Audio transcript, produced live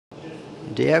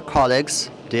Dear colleagues,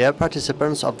 dear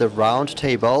participants of the round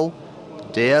table,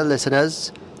 dear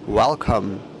listeners,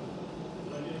 welcome.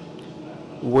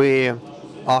 We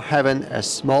are having a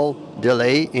small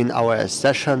delay in our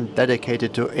session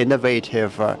dedicated to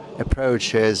innovative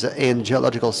approaches in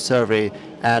geological survey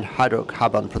and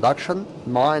hydrocarbon production.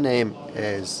 My name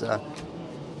is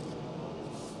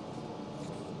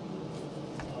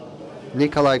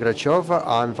Nikolay Grachev.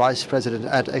 I'm Vice President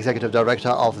and Executive Director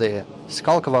of the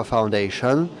Skolkovo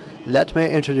Foundation. Let me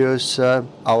introduce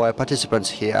our participants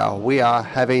here. We are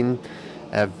having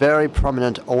a very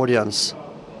prominent audience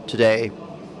today,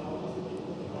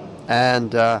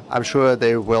 and I'm sure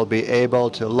they will be able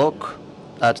to look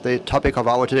at the topic of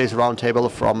our today's roundtable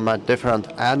from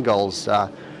different angles.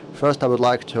 First, I would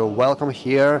like to welcome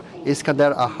here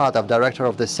Iskander Akhatov, Director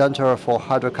of the Center for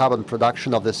Hydrocarbon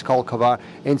Production of the Skolkovo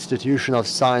Institution of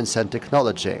Science and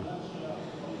Technology.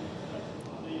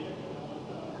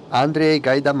 Andrei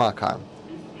Gaidamaka,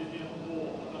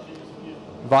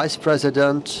 Vice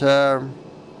President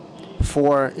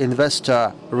for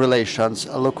Investor Relations,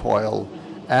 Lukoil,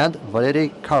 and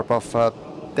Valery Karpov,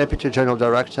 Deputy General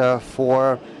Director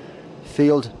for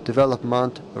Field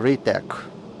Development, RETEC.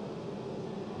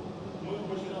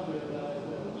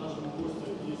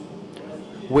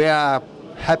 We are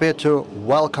happy to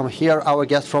welcome here our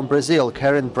guest from Brazil,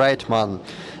 Karen Breitman,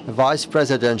 Vice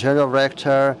President, General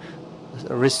Director,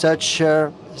 Research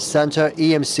Center,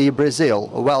 EMC Brazil.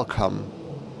 Welcome.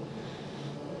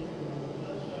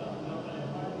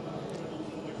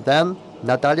 Then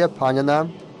Natalia Panina,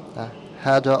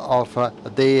 Head of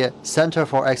the Center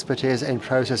for Expertise in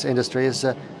Process Industries,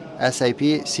 SAP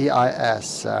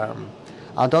CIS.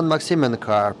 Anton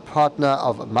Maximenko, Partner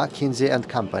of McKinsey &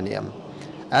 Company.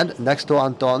 And next to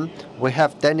Anton, we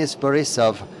have Denis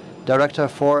Borisov, Director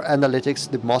for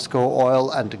Analytics, the Moscow Oil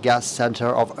and Gas Center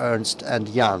of Ernst &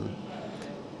 Young.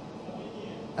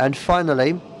 And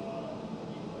finally,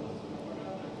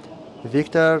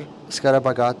 Viktor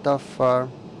Skorobogatov,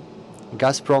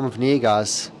 Gazprom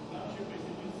Vnigas.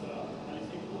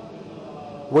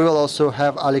 We will also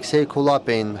have Alexei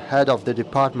Kulapin, Head of the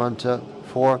Department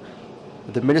for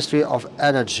the Ministry of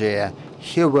Energy.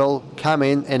 He will come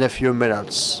in a few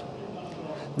minutes.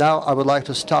 Now I would like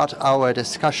to start our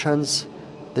discussions.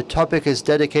 The topic is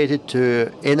dedicated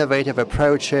to innovative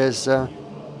approaches and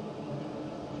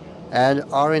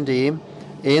R&D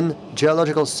in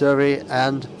geological survey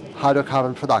and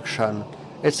hydrocarbon production.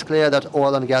 It's clear that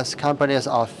oil and gas companies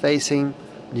are facing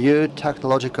new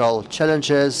technological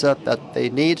challenges that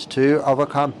they need to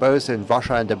overcome both in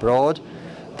Russia and abroad.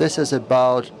 This is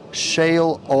about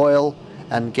shale oil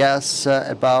and gas,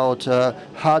 about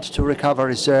hard-to-recover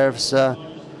reserves,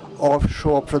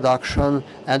 offshore production,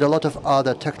 and a lot of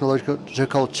other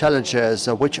technological challenges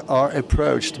which are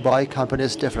approached by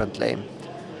companies differently.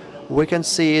 We can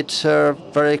see it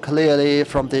very clearly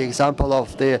from the example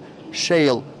of the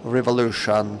shale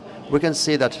revolution. We can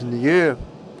see that new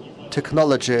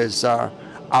technologies are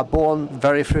born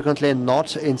very frequently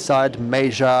not inside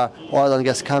major oil and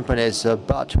gas companies,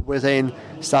 but within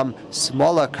some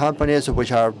smaller companies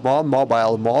which are more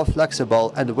mobile, more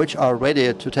flexible, and which are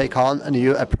ready to take on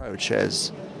new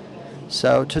approaches.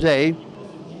 So today,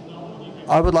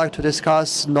 I would like to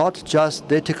discuss not just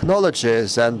the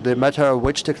technologies and the matter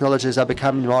which technologies are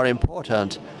becoming more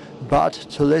important, but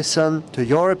to listen to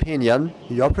your opinion,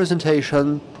 your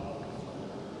presentation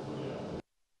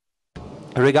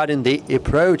regarding the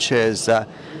approaches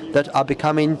that are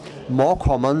becoming more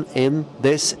common in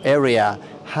this area,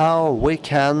 how we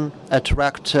can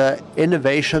attract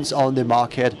innovations on the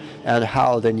market, and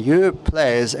how the new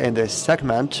players in this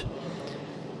segment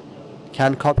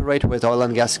can cooperate with oil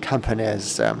and gas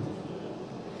companies,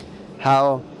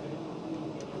 how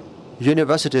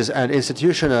universities and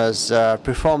institutions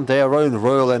perform their own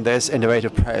role in this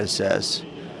innovative process.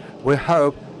 We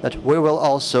hope that we will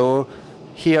also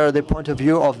hear the point of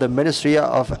view of the Ministry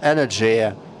of Energy,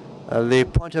 the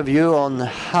point of view on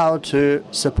how to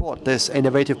support this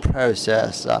innovative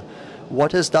process,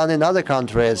 what is done in other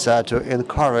countries to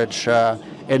encourage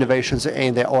innovations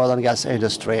in the oil and gas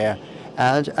industry.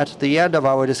 And at the end of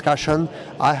our discussion,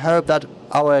 I hope that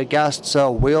our guests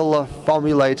will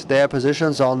formulate their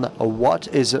positions on what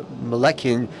is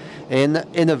lacking in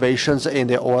innovations in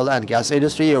the oil and gas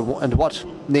industry and what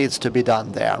needs to be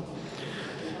done there.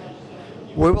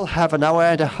 We will have an hour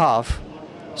and a half,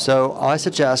 so I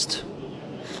suggest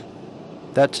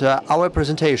that our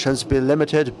presentations be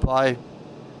limited by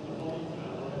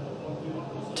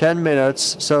 10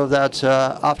 minutes, so that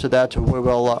after that we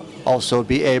will also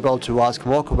be able to ask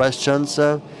more questions,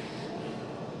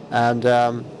 and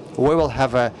we will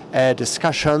have a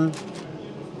discussion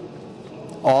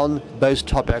on both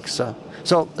topics.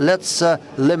 So let's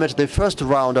limit the first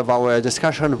round of our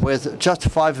discussion with just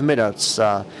 5 minutes.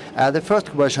 And the first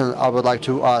question I would like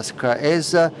to ask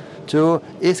is to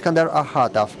Iskander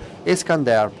Akhatov.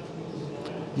 Iskander,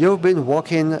 you've been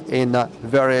working in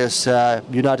various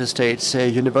United States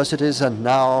universities, and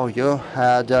now you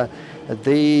had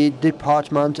the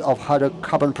Department of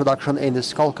Hydrocarbon Production in the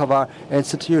Skolkovo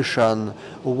institution.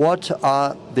 What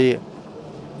are the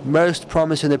most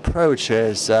promising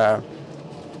approaches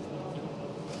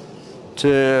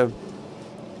to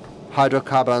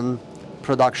hydrocarbon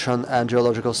production and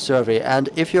geological survey? And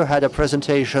if you had a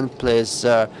presentation, please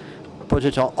put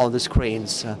it on the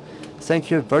screens.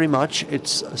 Thank you very much.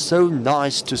 It's so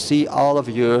nice to see all of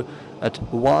you at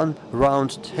one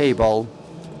round table.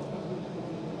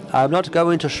 I'm not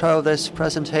going to show this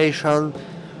presentation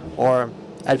or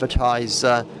advertise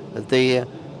the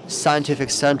scientific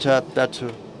center that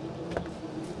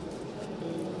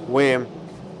we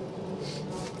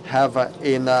have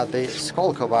in the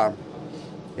Skolkovo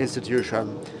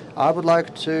institution. I would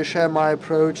like to share my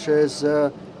approaches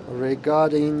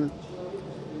regarding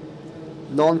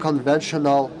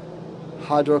non-conventional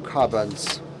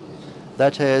hydrocarbons.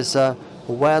 That is,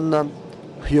 when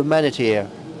humanity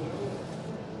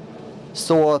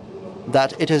saw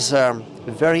that it is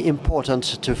very important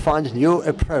to find new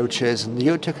approaches,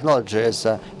 new technologies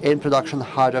in production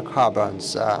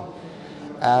hydrocarbons.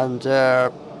 And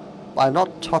I'm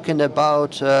not talking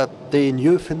about the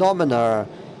new phenomena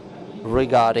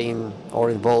regarding or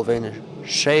involving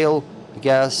shale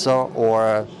gas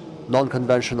or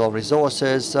non-conventional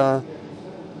resources.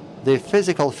 The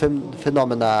physical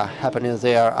phenomena happening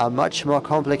there are much more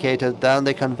complicated than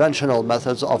the conventional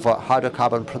methods of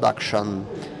hydrocarbon production.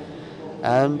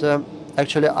 And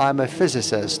actually, I'm a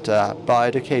physicist by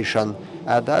education,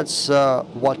 and that's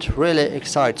what really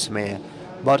excites me.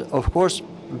 But of course,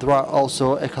 there are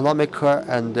also economic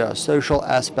and social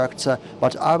aspects,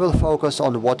 but I will focus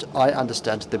on what I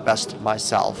understand the best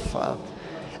myself.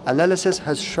 Analysis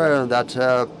has shown that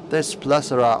this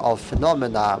plethora of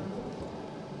phenomena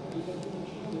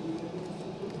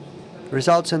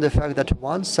results in the fact that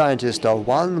one scientist or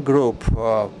one group,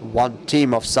 one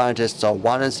team of scientists or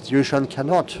one institution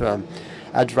cannot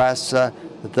address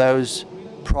those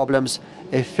problems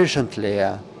efficiently.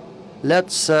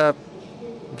 Let's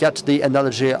get the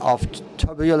analogy of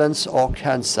turbulence or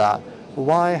cancer.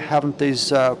 Why haven't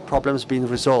these problems been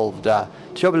resolved?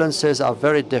 Turbulences are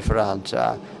very different,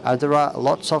 and there are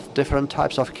lots of different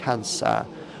types of cancer.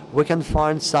 We can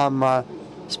find some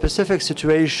specific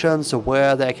situations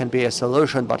where there can be a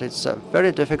solution, but it's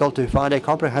very difficult to find a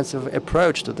comprehensive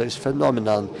approach to this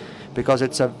phenomenon because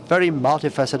it's a very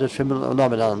multifaceted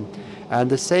phenomenon. And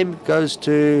the same goes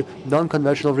to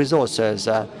non-conventional resources.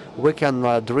 We can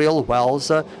drill wells.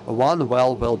 One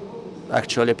well will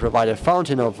actually provide a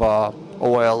fountain of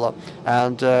oil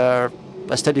and a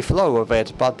steady flow of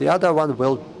it, but the other one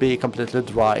will be completely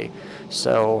dry.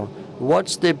 So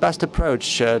what's the best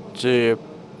approach to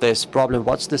this problem?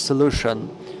 What's the solution?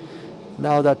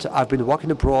 Now that I've been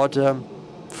working abroad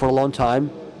for a long time,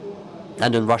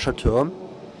 and in Russia too,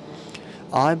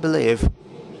 I believe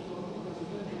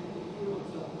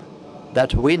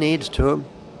that we need to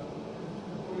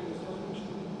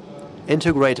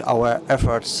integrate our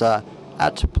efforts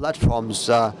at platforms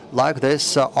like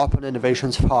this Open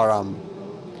Innovations Forum.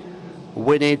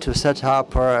 We need to set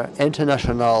up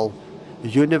international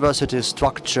university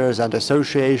structures and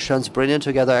associations, bringing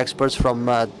together experts from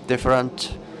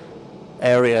different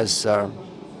areas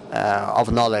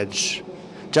of knowledge.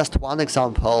 Just one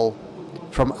example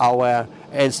from our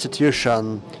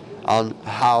institution on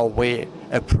how we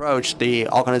approach the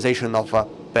organization of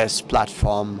this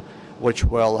platform, which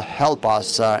will help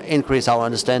us increase our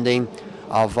understanding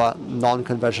of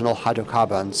non-conventional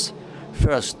hydrocarbons.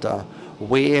 First,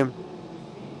 we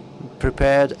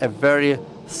prepared a very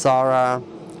thorough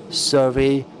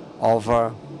survey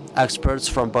of experts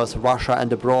from both Russia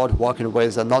and abroad working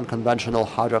with non-conventional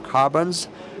hydrocarbons,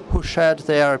 who shared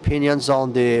their opinions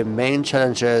on the main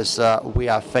challenges we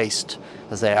are faced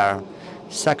there.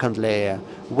 Secondly,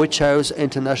 we chose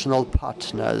international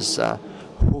partners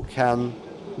who can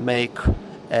make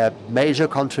a major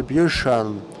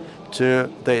contribution to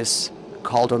this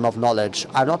cauldron of knowledge.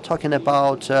 I'm not talking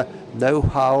about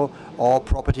know-how or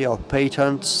property or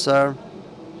patents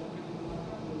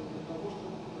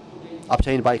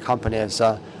obtained by companies.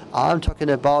 I'm talking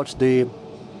about the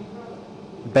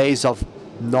base of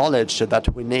knowledge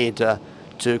that we need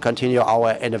to continue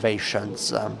our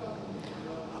innovations.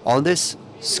 On this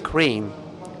screen,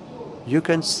 you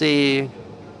can see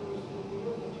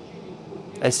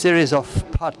a series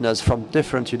of partners from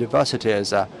different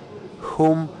universities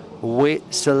whom we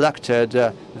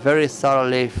selected very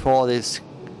thoroughly for this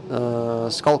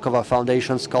Skolkovo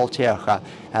Foundation Skoltech,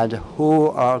 and who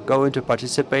are going to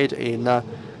participate in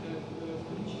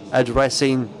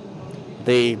addressing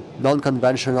the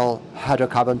non-conventional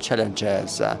hydrocarbon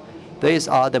challenges. These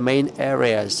are the main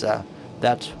areas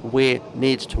that we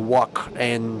need to work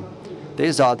in.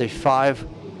 These are the 5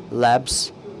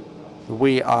 labs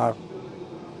we are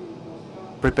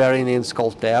preparing in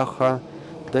Skoltech.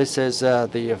 This is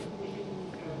the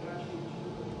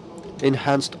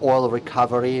enhanced oil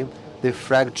recovery, the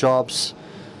frac jobs,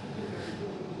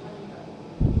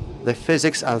 the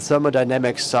physics and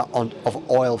thermodynamics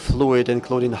of oil fluid,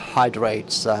 including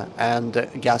hydrates and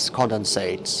gas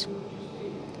condensates,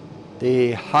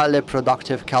 the highly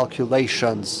productive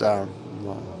calculations,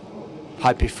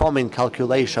 high-performing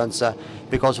calculations,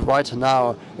 because right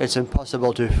now it's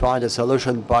impossible to find a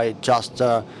solution by just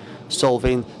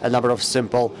solving a number of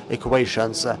simple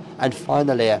equations. And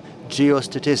finally,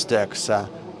 geostatistics,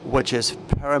 which is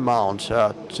paramount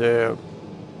to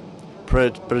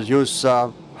produce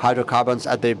hydrocarbons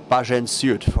at the Bajan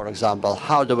suit, for example.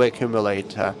 How do we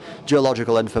accumulate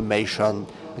geological information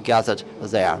gathered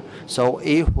there? So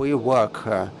if we work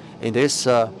in this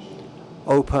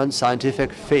open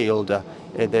scientific field,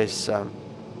 in this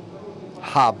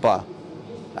hub,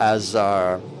 as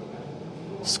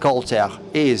Skoltech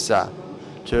is,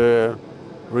 to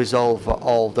resolve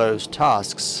all those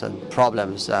tasks and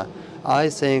problems, I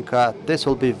think this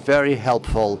will be very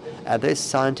helpful, and this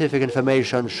scientific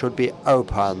information should be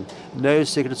open, no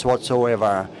secrets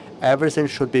whatsoever. Everything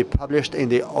should be published in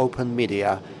the open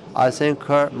media. I think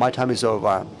my time is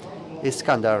over.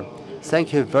 Iskander,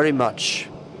 thank you very much.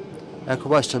 A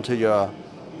question to you.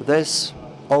 This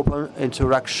open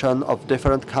interaction of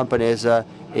different companies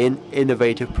in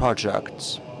innovative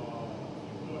projects.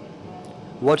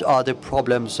 What are the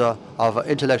problems of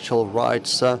intellectual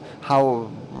rights,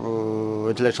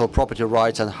 intellectual property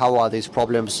rights, and how are these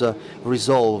problems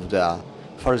resolved,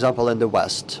 for example, in the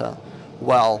West?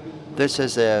 Well, this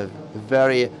is a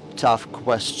very tough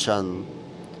question.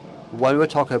 When we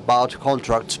talk about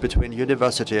contracts between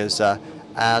universities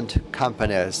and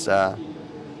companies, the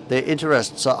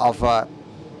interests of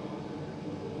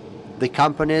the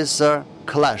companies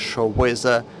clash with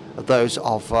those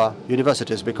of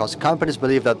universities, because companies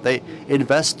believe that they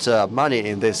invest money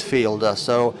in this field,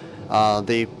 so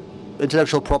the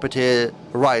intellectual property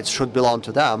rights should belong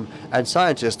to them, and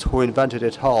scientists who invented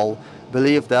it all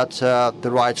believe that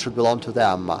the rights should belong to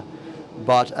them.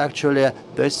 But actually,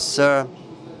 this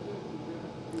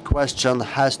question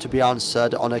has to be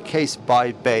answered on a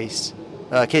case-by-case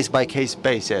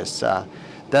basis.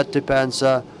 That depends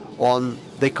on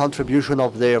the contribution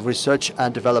of the research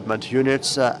and development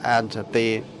units and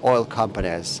the oil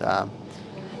companies.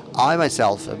 I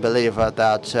myself believe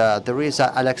that there is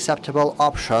an acceptable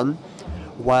option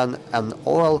when an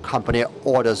oil company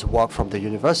orders work from the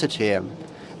university,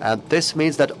 and this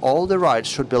means that all the rights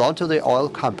should belong to the oil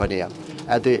company,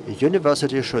 and the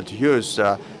university should use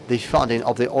the funding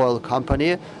of the oil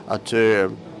company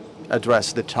to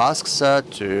address the tasks,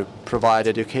 to provide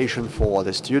education for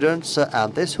the students,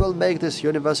 and this will make this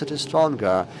university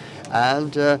stronger,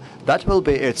 and that will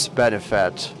be its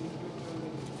benefit.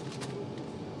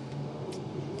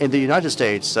 In the United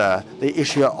States, the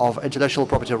issue of intellectual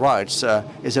property rights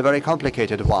is a very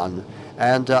complicated one,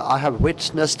 and I have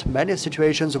witnessed many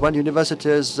situations when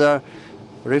universities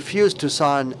refused to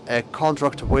sign a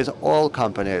contract with oil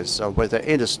companies, with the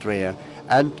industry,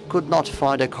 and could not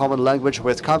find a common language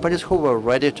with companies who were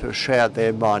ready to share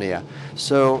their money.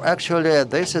 So actually,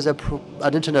 this is an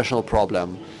international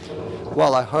problem.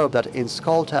 Well, I hope that in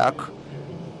Skoltech,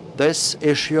 this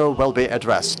issue will be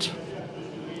addressed.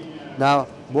 Now,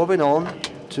 moving on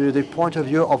to the point of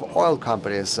view of oil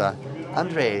companies.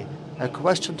 Andrei, a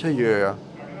question to you.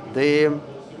 The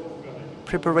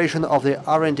preparation of the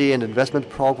R&D and investment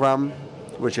program,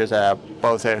 which is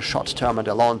both a short-term and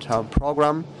a long-term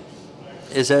program,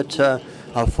 is it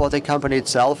for the company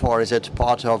itself, or is it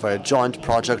part of a joint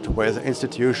project with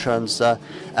institutions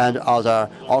and other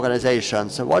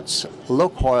organizations? What's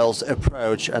Lukoil's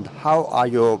approach, and how are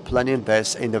you planning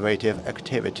this innovative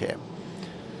activity?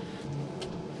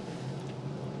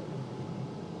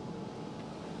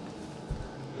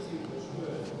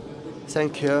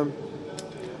 Thank you.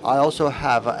 I also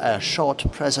have a short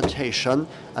presentation,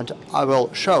 and I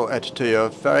will show it to you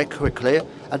very quickly,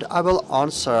 and I will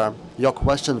answer your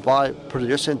question by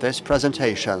producing this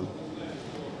presentation.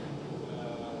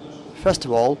 First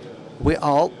of all, we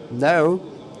all know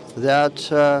that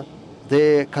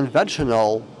the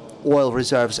conventional oil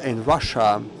reserves in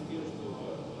Russia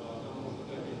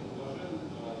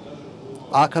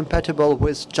are compatible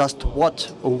with just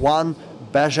what one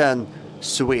Bajan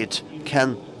suite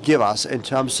can give us in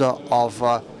terms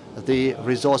of the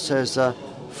resources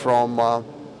from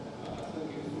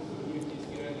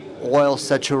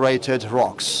oil-saturated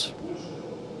rocks.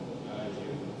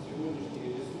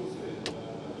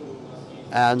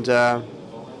 And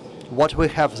what we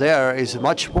have there is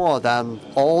much more than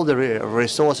all the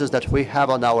resources that we have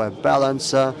on our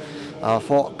balance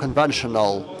for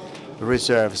conventional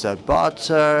reserves. But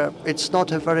it's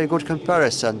not a very good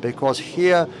comparison, because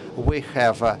here we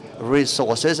have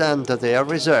resources and they are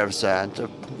reserves, and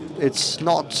it's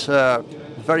not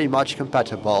very much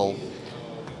compatible.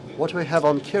 What we have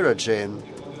on Kyrgyzstan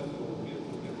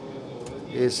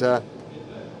is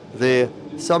the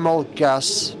thermal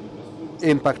gas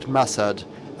impact method,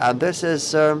 and this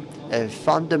is a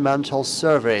fundamental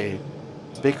survey,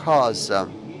 because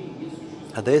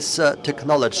this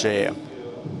technology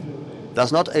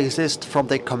does not exist from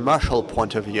the commercial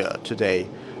point of view today.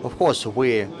 Of course,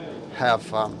 we have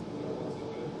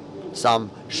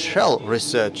some shale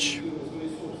research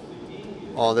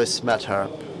on this matter,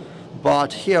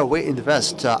 but here we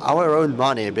invest our own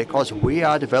money because we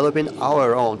are developing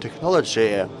our own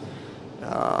technology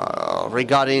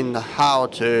regarding how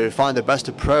to find the best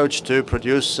approach to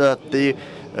produce the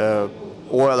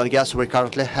oil and gas we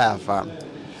currently have.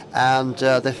 And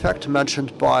the fact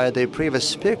mentioned by the previous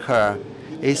speaker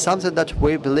is something that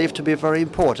we believe to be very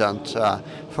important.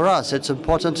 For us, it's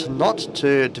important not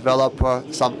to develop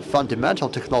some fundamental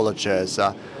technologies.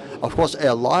 Of course,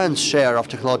 a lion's share of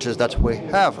technologies that we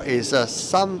have is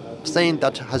something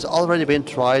that has already been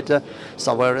tried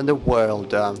somewhere in the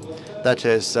world. That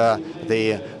is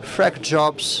the frac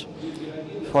jobs,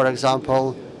 for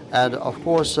example. And of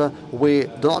course, we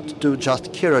don't do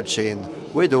just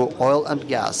Kyrgyzstan. We do oil and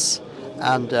gas.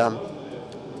 And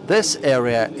this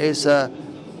area is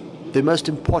the most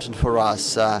important for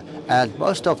us, and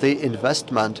most of the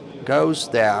investment goes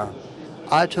there.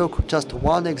 I took just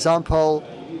one example.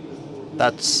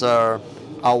 That's our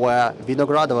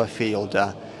Vinogradovo field,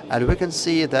 and we can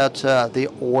see that the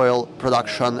oil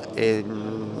production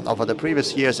over the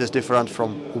previous years is different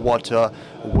from what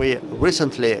we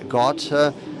recently got,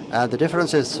 and the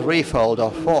difference is threefold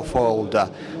or fourfold.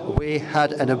 We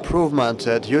had an improvement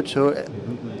due to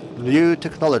new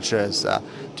technologies,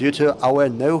 due to our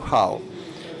know-how.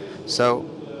 So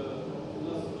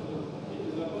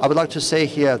I would like to say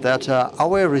here that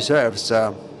our reserves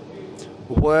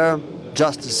were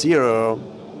just zero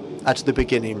at the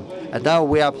beginning, and now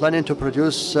we are planning to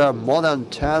produce more than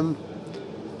 10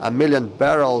 million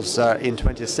barrels in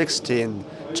 2016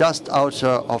 just out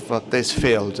of this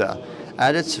field.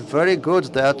 And it's very good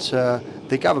that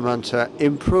the government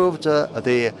improved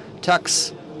the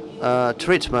tax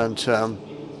treatment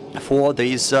for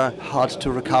these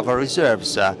hard-to-recover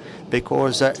reserves,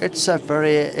 because it's a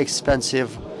very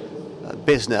expensive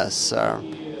business.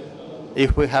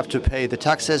 If we have to pay the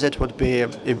taxes, it would be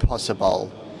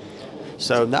impossible.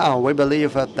 So now we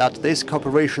believe that this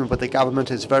cooperation with the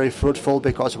government is very fruitful,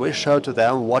 because we show to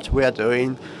them what we are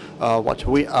doing, what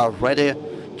we are ready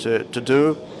to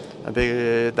do,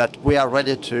 that we are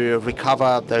ready to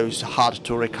recover those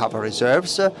hard-to-recover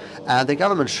reserves, and the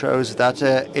government shows that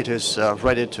it is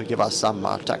ready to give us some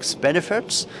tax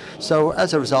benefits. So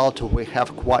as a result, we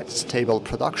have quite stable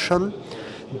production.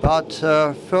 But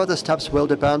further steps will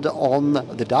depend on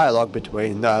the dialogue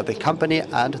between the company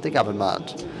and the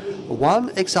government.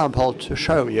 One example to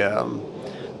show you.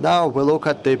 Now we look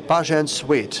at the Bajan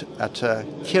suite at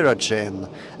Kyrgyzstan,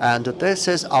 and this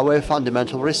is our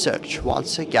fundamental research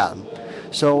once again.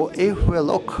 So if we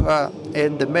look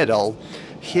in the middle,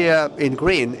 here in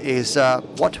green is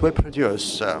what we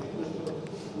produce.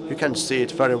 You can see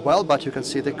it very well, but you can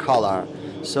see the color.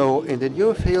 So in the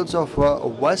new fields of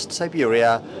West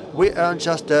Siberia, we earn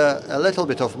just a little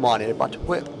bit of money, but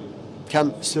we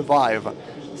can survive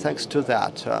thanks to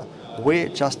that. We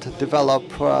just develop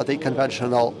the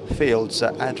conventional fields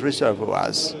and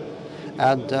reservoirs.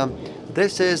 And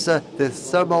this is the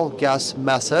thermal gas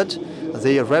method,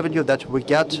 the revenue that we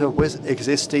get with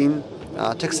existing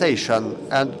taxation.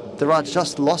 And there are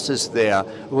just losses there.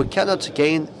 We cannot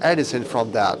gain anything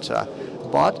from that.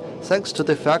 But thanks to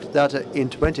the fact that in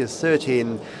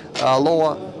 2013,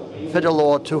 Federal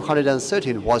Law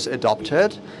 213 was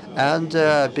adopted, and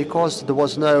because there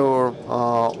was no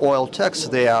oil tax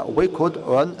there, we could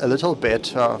earn a little bit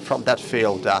from that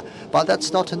field. But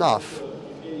that's not enough.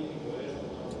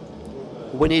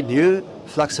 We need new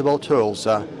flexible tools.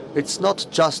 It's not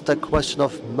just a question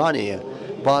of money,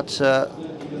 but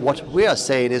what we are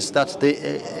saying is that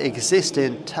the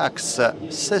existing tax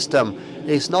system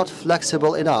is not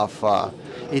flexible enough.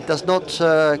 It does not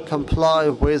comply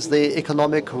with the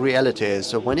economic realities.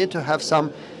 So we need to have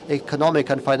some economic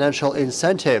and financial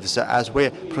incentives as we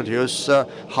produce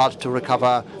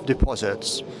hard-to-recover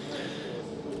deposits.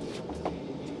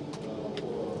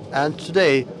 And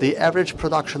today, the average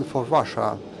production for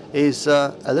Russia is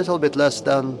a little bit less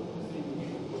than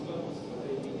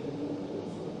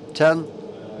 10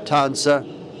 tons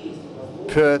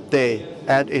per day.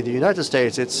 And in the United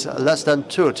States, it's less than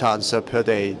 2 tons per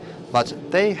day. But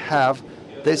they have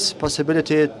this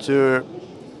possibility to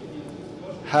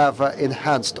have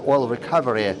enhanced oil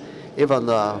recovery, even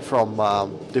from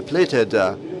depleted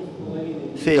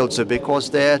fields, because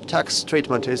their tax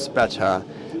treatment is better.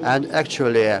 And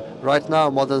actually, right now,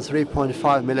 more than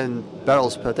 3.5 million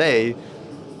barrels per day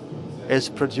is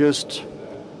produced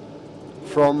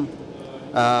from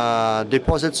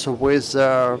deposits with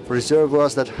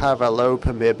reservoirs that have a low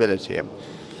permeability.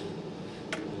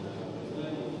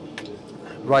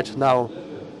 Right now,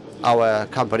 our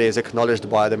company is acknowledged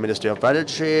by the Ministry of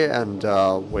Energy, and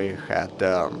we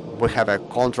have a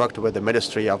contract with the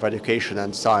Ministry of Education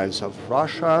and Science of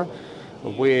Russia.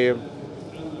 We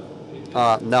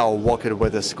are now working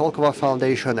with the Skolkovo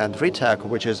Foundation, and Retech,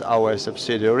 which is our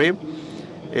subsidiary,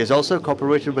 is also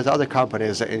cooperating with other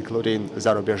companies, including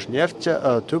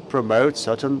Zarubezhneft, to promote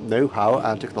certain know-how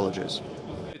and technologies.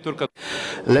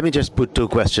 Let me just put two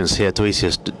questions here to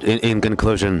Isis in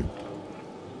conclusion.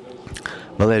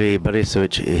 Valery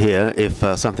Borisovich here, if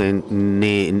something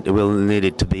will need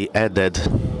it to be added,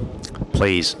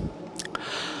 please.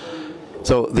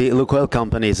 So the Lukoil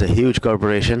company is a huge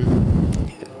corporation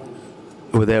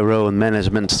with their own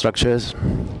management structures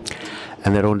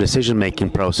and their own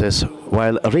decision-making process,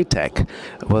 while Retech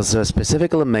was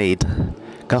specifically made,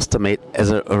 custom-made as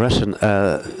a Russian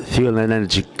fuel and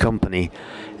energy company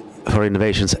for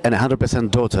innovations, and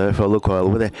 100% daughter for Lukoil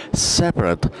with a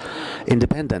separate,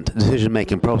 independent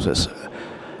decision-making process,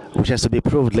 which has to be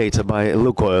approved later by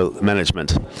Lukoil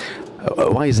management.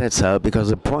 Why is that so? Because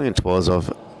the point was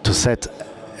to set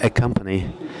a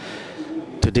company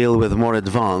to deal with more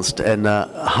advanced and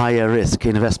higher risk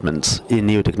investments in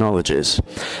new technologies.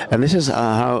 And this is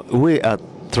how we are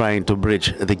trying to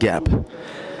bridge the gap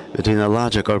between a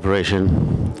larger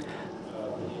corporation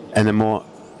and a more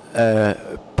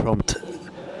prompt,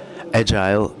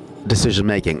 agile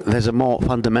decision-making. There's a more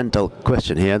fundamental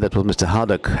question here that what Mr.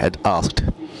 Hardok had asked.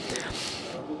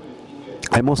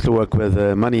 I mostly work with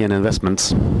money and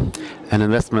investments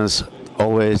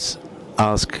always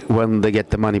ask when they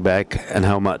get the money back and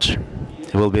how much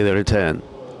will be the return.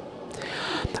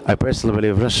 I personally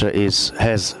believe Russia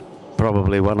has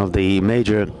probably one of the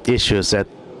major issues that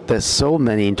there's so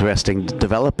many interesting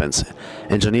developments,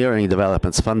 engineering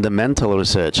developments, fundamental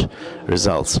research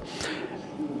results.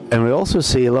 And we also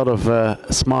see a lot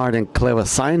of smart and clever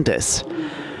scientists,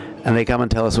 and they come and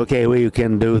tell us, okay, well, you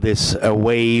can do this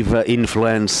wave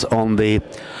influence on the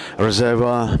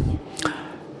reservoir.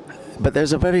 But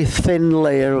there's a very thin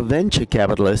layer of venture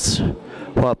capitalists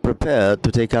who are prepared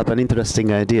to take up an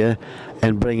interesting idea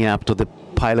and bring it up to the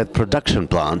pilot production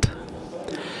plant.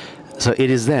 So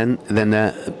it is then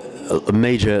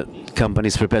major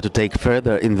companies prepared to take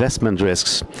further investment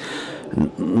risks,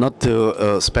 not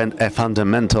to spend a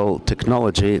fundamental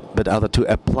technology, but rather to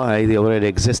apply the already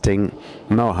existing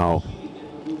know-how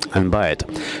and buy it.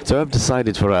 So I've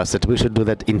decided for us that we should do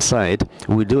that inside.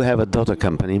 We do have a daughter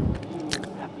company,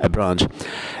 a branch,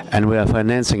 and we are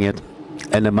financing it,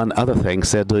 and among other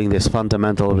things they're doing this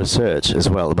fundamental research as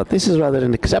well. But this is rather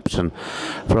an exception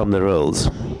from the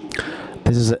rules.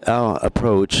 This is our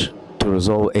approach to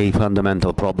resolve a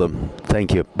fundamental problem.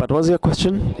 Thank you. But what was your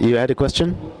question? You had a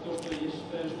question?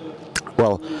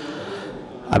 Well,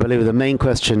 I believe the main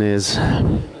question is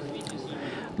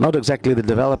not exactly the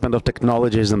development of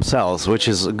technologies themselves, which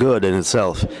is good in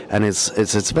itself, and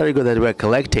it's very good that we're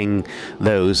collecting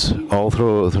those all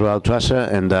throughout Russia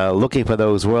and looking for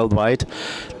those worldwide.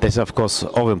 This, of course,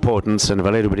 of importance, and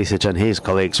Valery Borisovich and his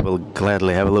colleagues will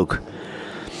gladly have a look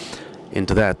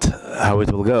into that, how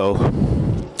it will go.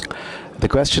 The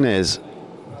question is,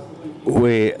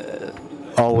 we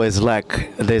always lack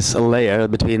this layer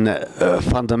between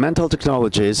fundamental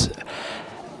technologies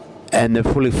and a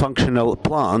fully functional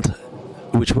plant,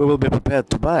 which we will be prepared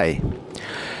to buy.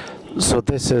 So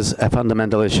this is a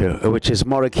fundamental issue, which is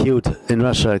more acute in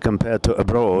Russia compared to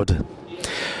abroad.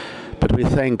 But we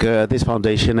thank this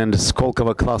foundation and the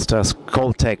Skolkovo cluster,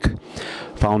 Skoltech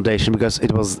foundation, because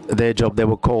it was their job. They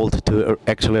were called to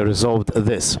actually resolve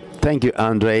this. Thank you,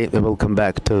 Andrei. We will come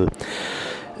back to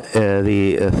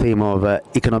the theme of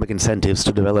economic incentives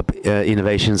to develop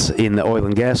innovations in oil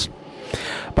and gas.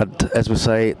 But as we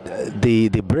say, the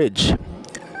bridge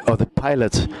of the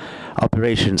pilot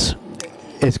operations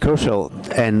is crucial,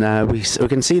 and we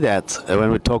can see that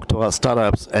when we talk to our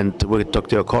startups and we talk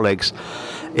to our colleagues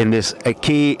in this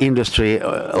key industry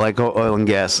like oil and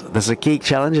gas. There's a key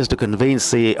challenge is to convince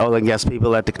the oil and gas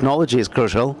people that technology is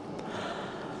crucial,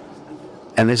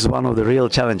 and this is one of the real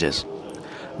challenges.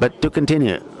 But to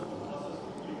continue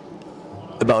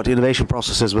about innovation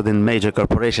processes within major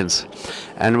corporations,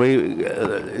 and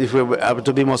if we were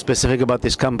to be more specific about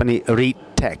this company,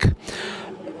 RETech,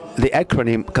 the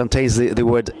acronym contains the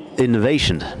word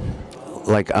innovation,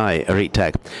 like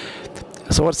RETech.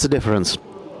 So what's the difference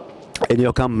in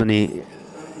your company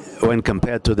when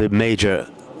compared to the major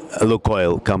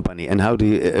Lukoil company, and how do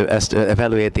you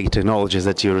evaluate the technologies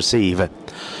that you receive?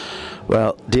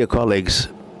 Well, dear colleagues,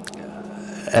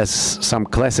 as some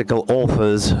classical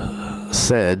authors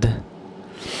said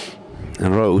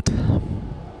and wrote,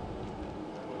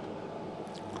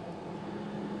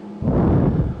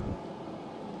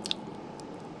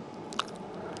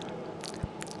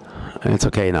 it's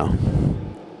okay now.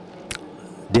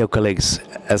 Dear colleagues,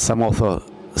 as some author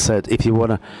said, if you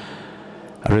want to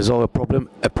resolve a problem,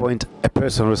 appoint a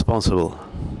person responsible.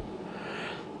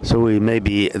 So we may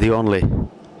be the only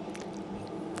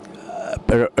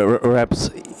reps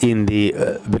in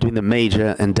the between the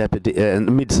major and deputy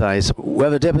and mid-size. We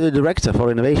have a deputy director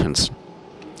for innovations,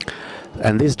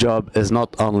 and this job is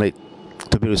not only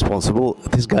to be responsible.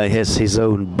 This guy has his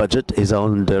own budget, his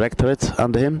own directorate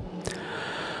under him,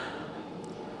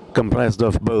 comprised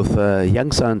of both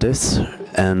young scientists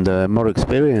and more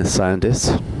experienced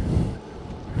scientists.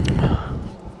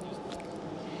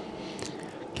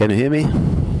 Can you hear me?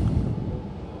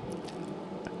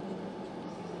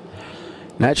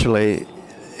 Naturally,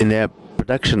 in their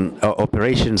production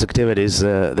operations activities,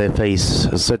 they face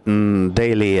certain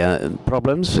daily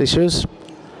problems, issues,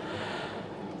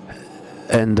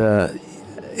 and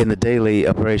in the daily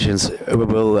operations, we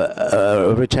will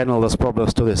rechannel those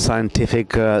problems to the scientific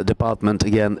department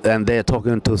again, and they're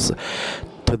talking to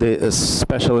the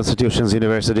special institutions,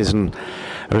 universities, and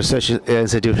research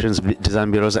institutions,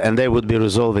 design bureaus, and they would be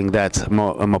resolving that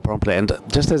more promptly. And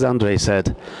just as Andrei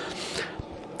said,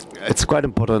 it's quite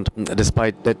important,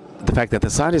 despite the fact that the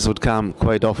scientists would come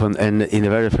quite often, and in the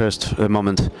very first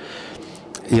moment,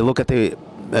 you look at the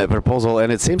proposal,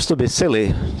 and it seems to be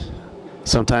silly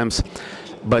sometimes,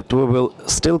 but we will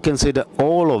still consider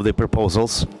all of the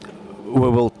proposals. We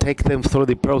will take them through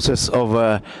the process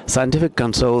of scientific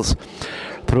controls,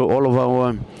 through all of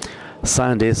our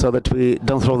scientists, so that we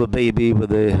don't throw the baby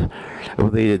with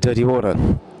the dirty water.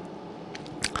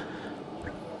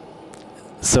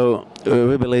 So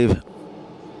we believe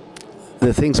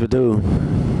the things we do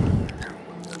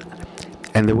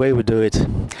and the way we do it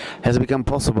has become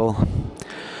possible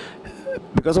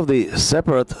because of the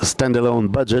separate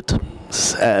standalone budget,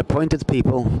 appointed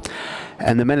people,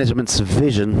 and the management's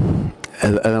vision,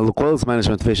 Lukoil's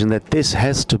management vision, that this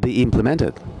has to be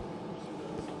implemented.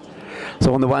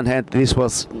 So on the one hand, this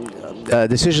was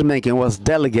decision-making was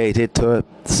delegated to a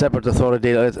separate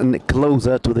authority and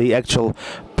closer to the actual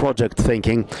project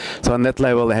thinking. So on that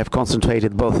level, they have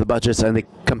concentrated both the budgets and the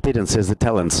competencies, the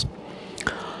talents.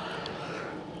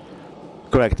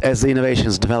 Correct. As the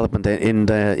innovations development in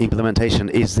the implementation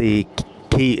is the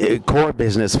key core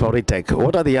business for RETech,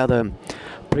 what are the other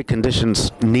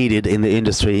preconditions needed in the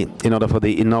industry in order for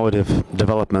the innovative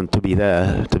development to be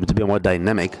there, to be more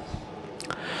dynamic?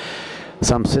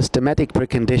 Some systematic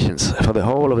preconditions for the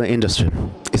whole of the industry.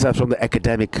 Is that from the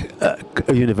academic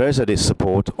university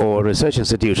support or research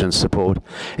institutions support?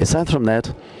 Aside from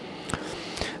that,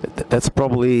 that's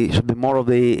probably should be more of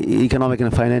the economic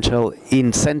and financial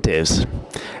incentives,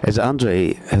 as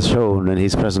Andrei has shown in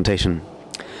his presentation,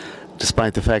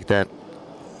 despite the fact that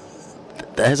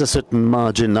there has a certain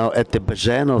margin now at the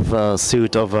Bazhenov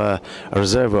suite of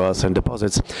reservoirs and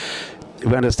deposits.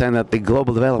 We understand that the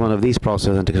global development of these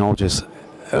processes and technologies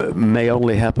may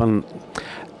only happen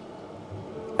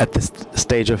at the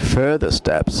stage of further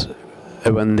steps,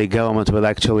 when the government will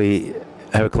actually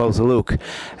have a closer look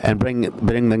and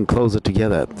bring them closer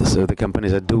together. So the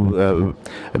companies that do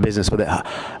business with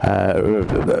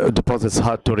the deposits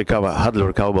hardly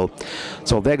recoverable.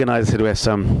 So they recognize that we have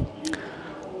some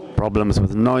problems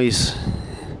with noise.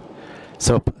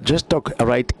 So just talk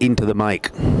right into the mic.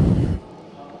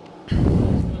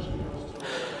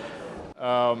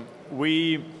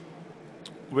 We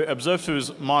observed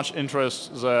with much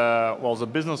interest the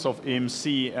business of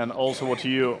EMC, and also what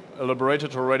you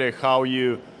elaborated already, how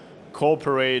you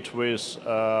cooperate with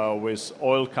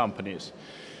oil companies.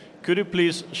 Could you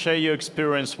please share your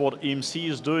experience, what EMC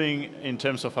is doing in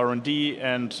terms of R&D,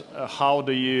 and how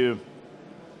do you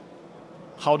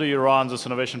run this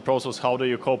innovation process? How do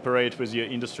you cooperate with your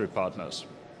industry partners?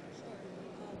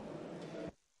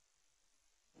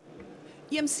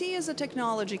 EMC is a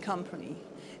technology company.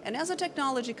 And as a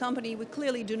technology company, we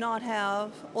clearly do not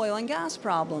have oil and gas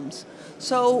problems.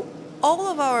 So all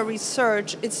of our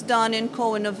research is done in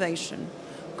co-innovation.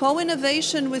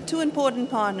 Co-innovation with two important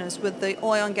partners, with the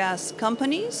oil and gas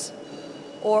companies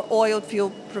or oil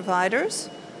field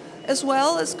providers, as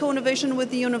well as co-innovation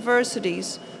with the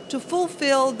universities to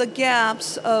fulfill the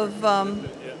gaps of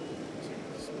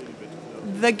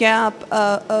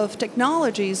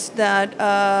technologies that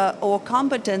or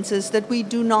competences that we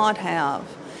do not have.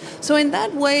 So in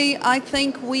that way, I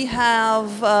think we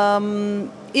have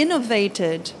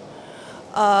innovated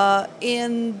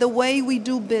in the way we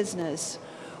do business.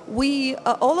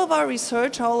 All our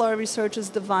research is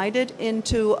divided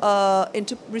into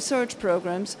research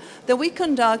programs that we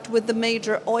conduct with the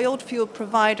major oil field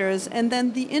providers, and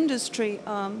then the industry.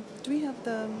 Do we have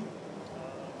the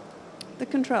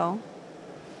control?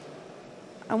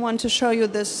 I want to show you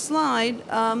this slide.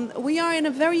 We are in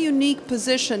a very unique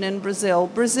position in Brazil.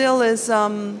 Brazil is,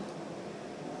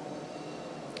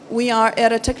 we are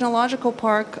at a technological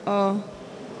park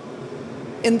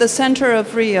in the center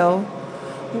of Rio,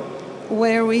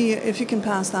 where we, if you can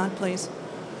pass that please,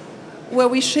 where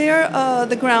we share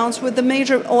the grounds with the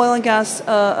major oil and gas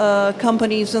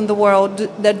companies in the world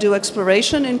that do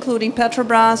exploration, including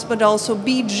Petrobras, but also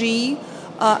BG,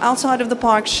 outside of the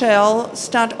park, Shell,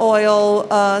 Statoil,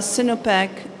 Sinopec,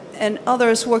 and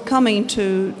others who are coming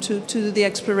to the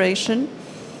exploration,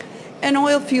 and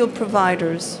oil field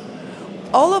providers.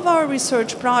 All of our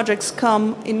research projects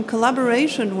come in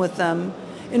collaboration with them,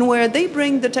 in where they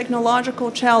bring the technological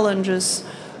challenges,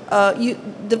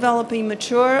 developing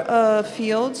mature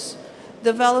fields,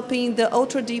 developing the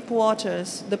ultra-deep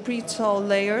waters, the pre-salt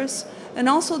layers, and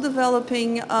also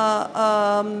developing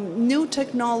new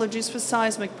technologies for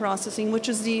seismic processing, which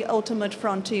is the ultimate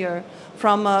frontier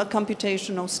from a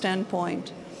computational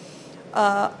standpoint.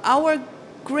 Our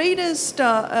greatest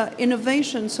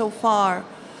innovation so far,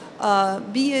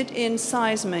 be it in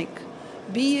seismic,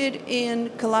 be it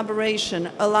in collaboration,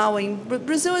 allowing,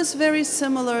 Brazil is very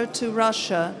similar to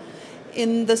Russia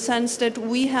in the sense that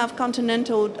we have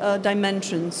continental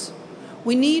dimensions.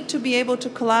 We need to be able to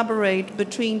collaborate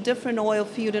between different oil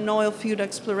field and oil field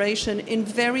exploration in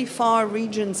very far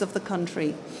regions of the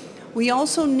country. We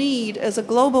also need, as a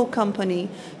global company,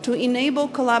 to enable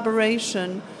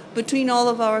collaboration between all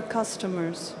of our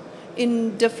customers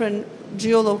in different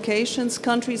geolocations,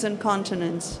 countries, and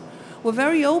continents. We're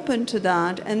very open to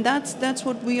that, and that's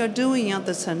what we are doing at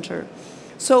the center.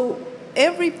 So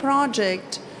every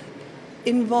project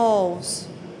involves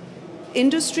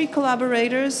industry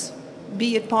collaborators,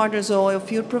 be it partners or oil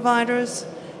field providers,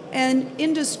 and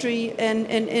industry and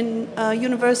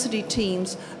university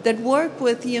teams that work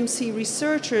with EMC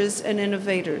researchers and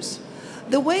innovators.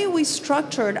 The way we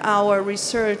structured our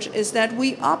research is that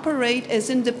we operate as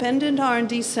independent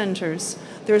R&D centers.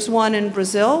 There's one in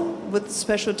Brazil with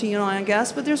specialty in oil and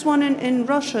gas, but there's one in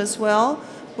Russia as well.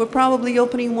 We're probably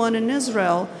opening one in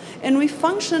Israel. And we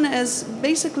function as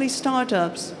basically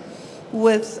startups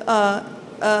with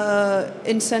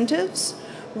incentives.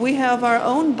 We have our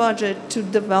own budget to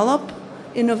develop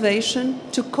innovation,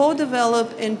 to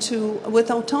co-develop, and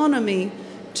with autonomy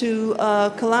to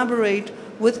collaborate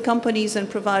with companies and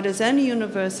providers and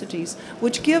universities,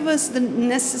 which give us the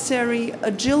necessary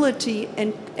agility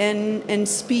and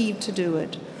speed to do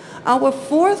it. Our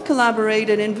fourth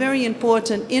collaborated and very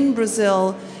important in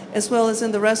Brazil, as well as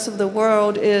in the rest of the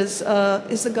world, is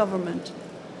the government.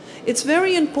 It's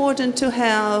very important to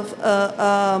have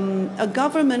a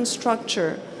government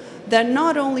structure that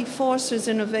not only fosters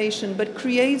innovation, but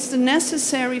creates the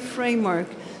necessary framework,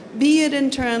 be it in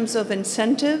terms of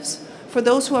incentives for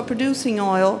those who are producing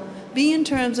oil, be in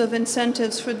terms of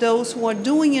incentives for those who are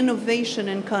doing innovation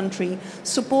in country,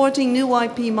 supporting new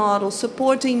IP models,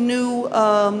 supporting new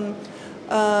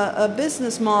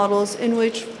business models in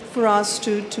which for us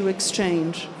to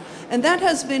exchange. And that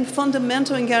has been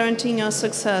fundamental in guaranteeing our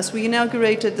success. We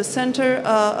inaugurated the center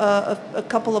a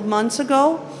couple of months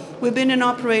ago. We've been in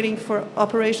operation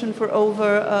for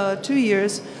over 2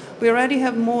 years. We already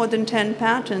have more than 10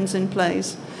 patents in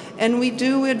place. And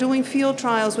we're doing field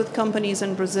trials with companies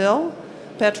in Brazil,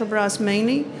 Petrobras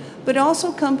mainly, but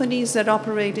also companies that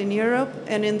operate in Europe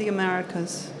and in the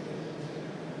Americas.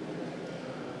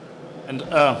 And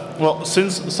well,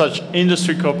 since such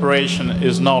industry cooperation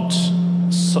is not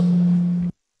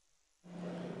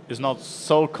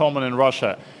so common in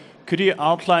Russia, Could you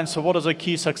outline, so what are the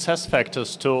key success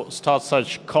factors to start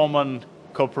such common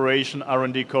cooperation,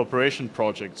 R&D cooperation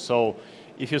projects? So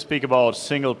if you speak about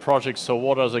single projects, so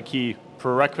what are the key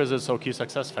prerequisites or key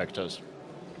success factors?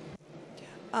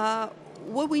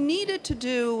 What we needed to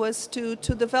do was to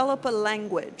develop a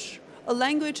language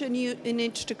in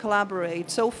which to collaborate.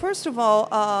 So first of all,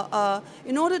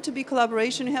 in order to be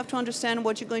collaboration, you have to understand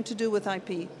what you're going to do with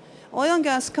IP. Oil and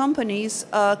gas companies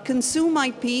consume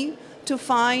IP to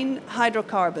find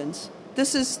hydrocarbons.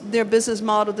 This is their business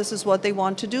model, this is what they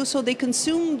want to do, so they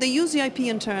use the IP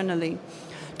internally.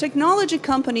 Technology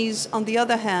companies, on the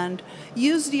other hand,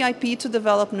 use the IP to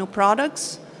develop new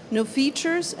products, new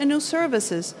features, and new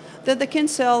services that they can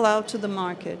sell out to the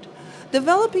market.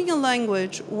 Developing a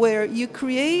language where you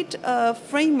create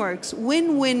frameworks,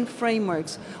 win-win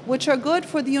frameworks, which are good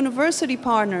for the university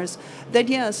partners that,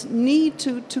 yes, need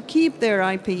to keep their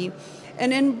IP.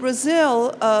 And in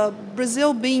Brazil,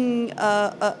 Brazil being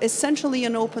essentially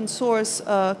an open source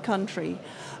country,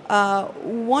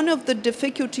 one of the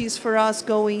difficulties for us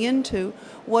going into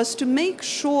was to make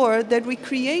sure that we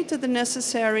created the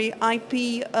necessary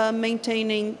IP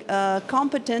maintaining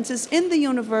competences in the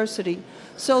university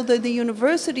so that the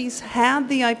universities had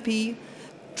the IP,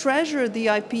 treasured the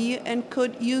IP, and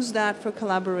could use that for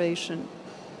collaboration.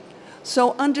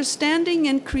 So understanding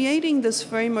and creating this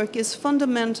framework is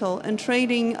fundamental in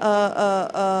trading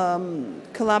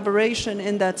collaboration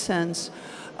in that sense.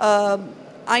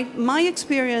 My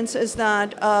experience is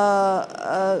that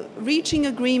reaching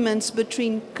agreements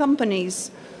between companies,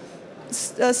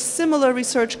 similar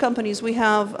research companies, we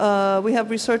have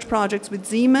research projects with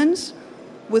Siemens,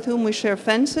 with whom we share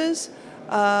fences,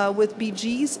 with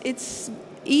BGs. It's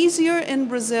easier in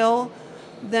Brazil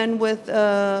than with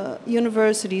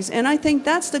universities. And I think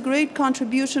that's the great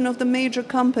contribution of the major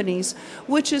companies,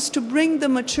 which is to bring the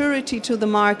maturity to the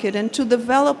market and to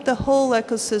develop the whole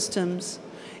ecosystems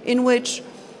in which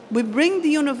we bring the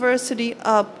university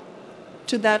up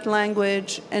to that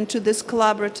language and to this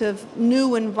collaborative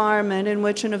new environment in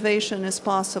which innovation is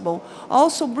possible.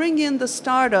 Also bring in the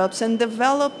startups and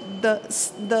develop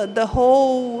the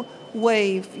whole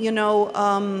wave, you know.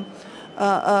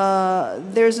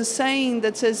 There's a saying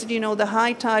that says, you know, the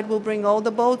high tide will bring all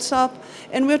the boats up,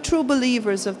 and we're true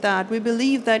believers of that. We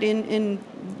believe that in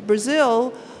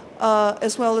Brazil,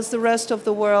 as well as the rest of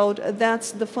the world,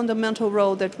 that's the fundamental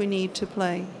role that we need to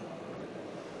play.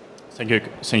 Thank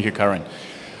you, Karen.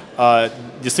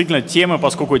 Действительно, тема,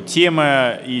 поскольку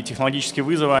тема и технологические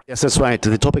вызовы. Yes, that's right.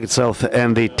 The topic itself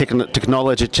and the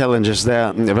technology challenges, they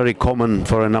are very common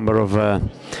for a number of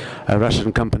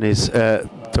Russian companies.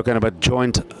 Talking about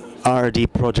joint R&D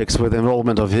projects with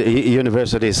involvement of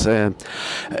universities.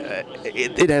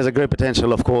 It has a great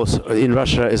potential, of course, in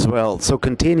Russia as well. So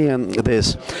continue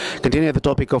the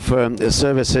topic of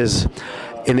services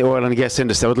in the oil and gas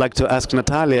industry. I would like to ask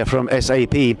Natalia from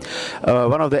SAP.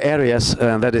 One of the areas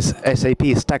that is SAP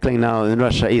is tackling now in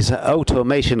Russia is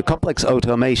automation, complex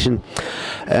automation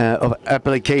of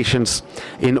applications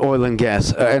in oil and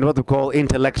gas, and what we call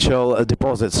intellectual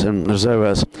deposits and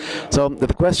reservoirs. So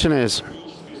the question is,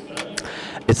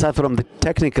 aside from the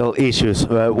technical issues,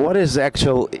 what is the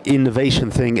actual innovation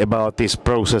thing about this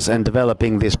process and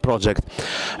developing this project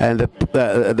and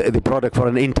the product for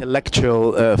an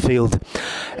intellectual field?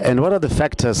 And what are the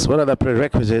factors, what are the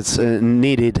prerequisites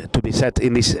needed to be set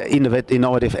in this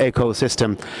innovative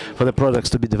ecosystem for the products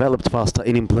to be developed faster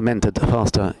and implemented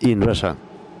faster in Russia?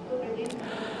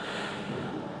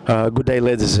 Good day,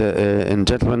 ladies and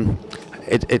gentlemen.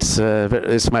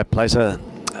 It's my pleasure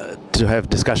to have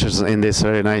discussions in this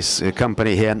very nice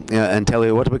company here and tell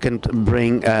you what we can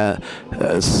bring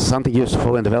something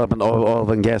useful in development of oil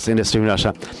and gas industry in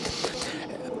Russia.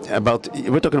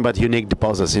 We're talking about unique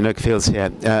deposits, unique fields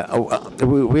here.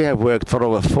 We have worked for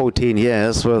over 14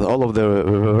 years with all of the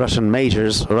Russian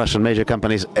major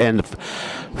companies and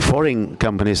foreign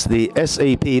companies. The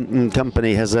SAP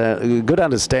company has a good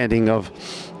understanding of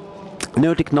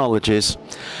new technologies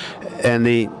and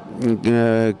the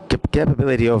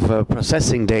capability of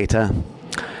processing data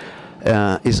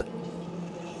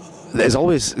it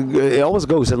always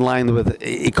goes in line with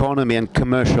economy and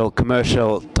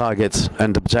commercial targets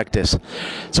and objectives.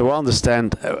 So we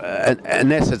understand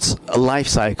an asset's life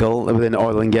cycle within the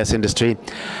oil and gas industry,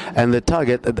 and the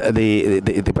target,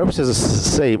 the purpose is the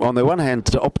same. On the one hand,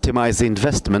 to optimize the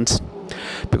investments,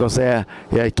 because they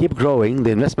keep growing,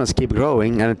 the investments keep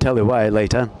growing, and I'll tell you why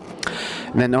later.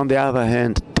 And then on the other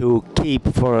hand, to keep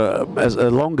for a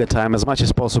longer time, as much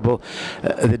as possible,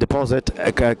 the deposit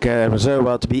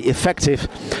reservoir to be effective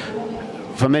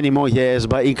for many more years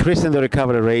by increasing the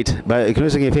recovery rate, by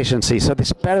increasing efficiency. So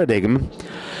this paradigm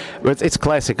But it's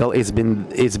classical. It's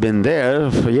been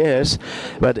there for years,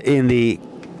 but in the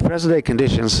present-day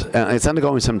conditions, it's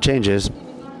undergoing some changes.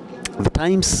 The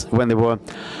times when they were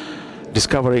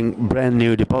discovering brand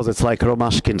new deposits like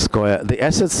Romashkinskoye, the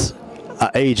assets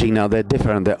are aging now. They're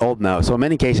different. They're old now. So in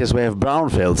many cases we have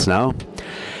brownfields now,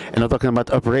 and I'm talking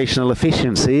about operational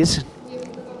efficiencies.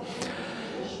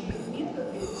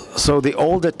 So the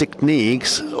older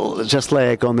techniques, just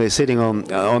like sitting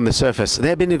on the surface, they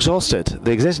have been exhausted.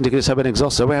 The existing techniques have been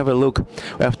exhausted. We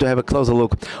have to have a closer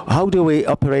look. How do we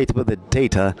operate with the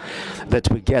data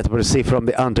that we receive from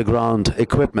the underground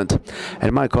equipment?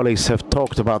 And my colleagues have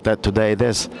talked about that today.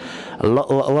 There's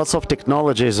lots of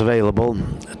technologies available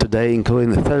today,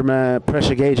 including the thermal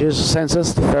pressure gauges,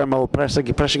 sensors, the thermal pressure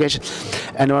gauge,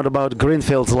 and what about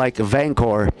greenfields like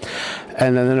Vancor?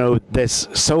 And there's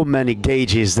so many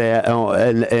gauges there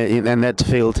in that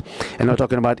field, and we're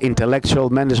talking about intellectual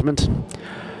management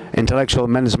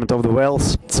of the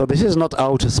wells. So this is not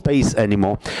outer space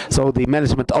anymore. So the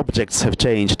management objects have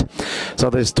changed. So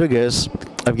these triggers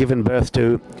have given birth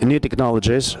to new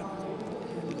technologies,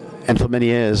 and for many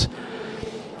years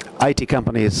IT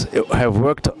companies have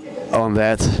worked on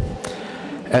that.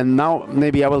 And now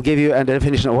maybe I will give you a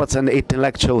definition of what's an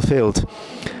intellectual field.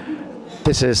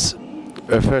 This is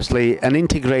firstly an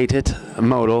integrated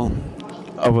model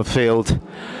of a field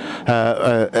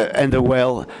and a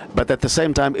well, but at the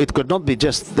same time it could not be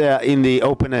just there in the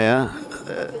open air,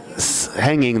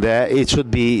 hanging there. It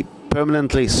should be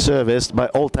permanently serviced by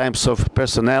all types of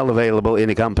personnel available in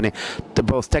a company,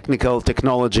 both technical,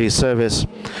 technology, service.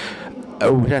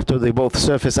 We have to do both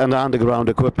surface and underground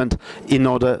equipment in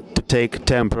order to take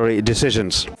temporary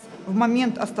decisions.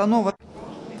 And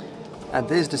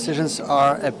these decisions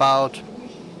are about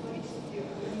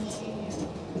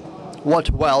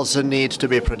what wells need to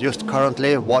be produced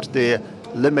currently, what the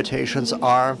limitations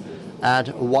are, and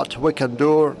what we can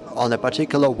do on a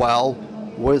particular well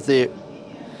with the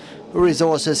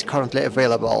resources currently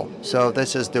available. So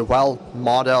this is the well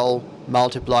model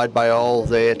multiplied by all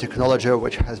the technology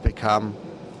which has become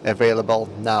available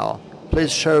now.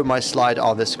 Please show my slide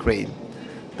on the screen.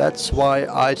 That's why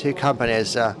IT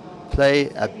companies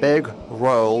play a big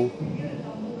role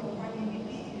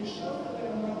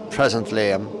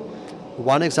presently.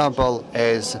 One example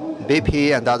is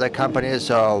BP and other companies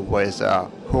with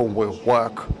whom we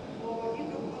work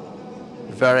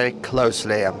very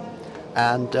closely.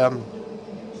 And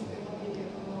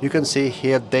you can see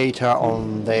here data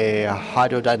on the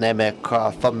hydrodynamic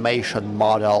formation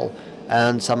model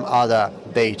and some other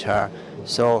data.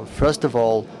 So first of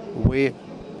all, we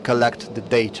collect the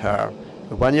data.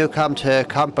 When you come to a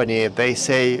company, they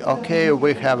say, okay,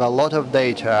 we have a lot of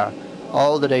data,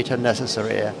 all the data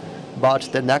necessary.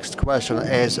 But the next question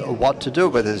is what to do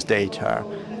with this data.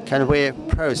 Can we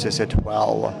process it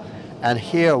well? And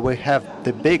here we have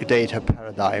the big data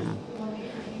paradigm.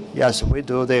 Yes, we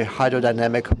do the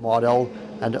hydrodynamic model,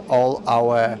 and all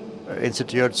our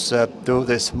institutes do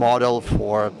this model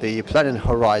for the planning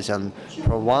horizon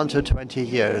from 1 to 20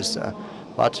 years.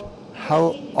 But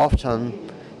how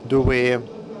often do we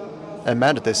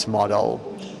amend this model?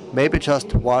 Maybe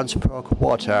just once per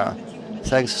quarter,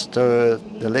 thanks to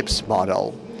the LIPS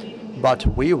model. But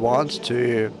we want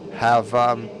to have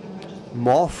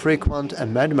more frequent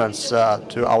amendments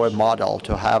to our model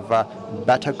to have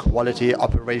better quality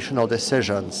operational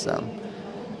decisions.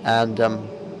 And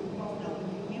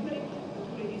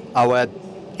our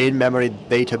in-memory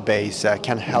database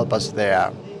can help us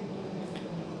there.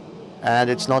 And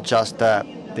it's not just the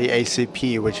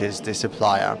ACP, which is the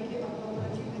supplier,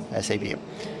 SAP.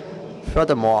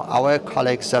 Furthermore, our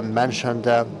colleagues mentioned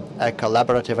a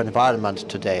collaborative environment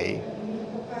today.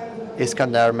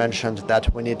 Iskander mentioned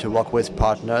that we need to work with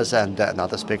partners, and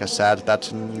another speaker said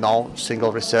that no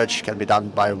single research can be done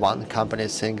by one company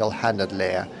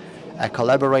single-handedly. A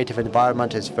collaborative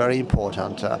environment is very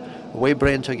important. We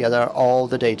bring together all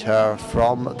the data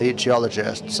from the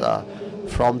geologists,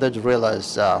 from the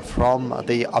drillers, from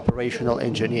the operational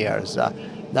engineers.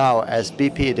 Now, as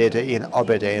BP did in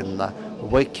Obedin,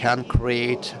 we can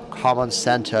create common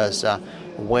centers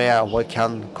where we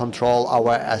can control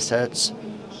our assets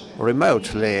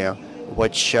remotely,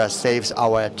 which saves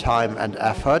our time and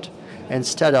effort.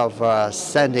 Instead of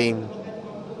sending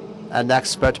an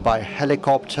expert by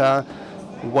helicopter,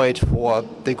 wait for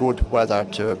the good weather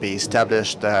to be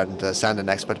established and send an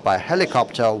expert by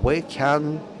helicopter, we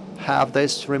can have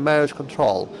this remote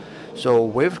control. So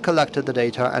we've collected the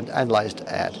data and analyzed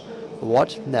it.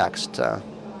 What next?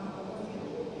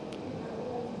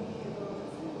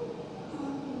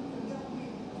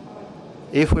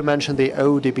 If we mention the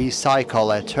ODB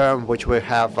cycle, a term which we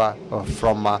have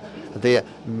from the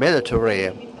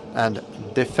military and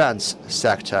defense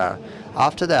sector.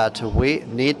 After that, we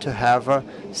need to have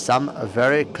some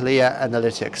very clear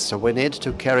analytics. We need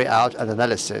to carry out an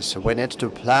analysis. We need to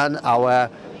plan our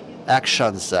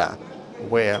actions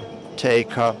we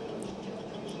take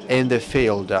in the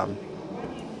field.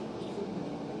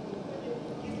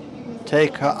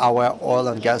 Take our oil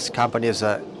and gas companies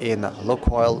in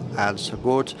Lukoil and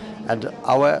Surgut, and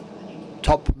our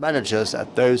top managers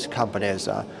at those companies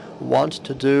want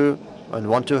to do and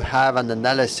want to have an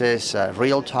analysis,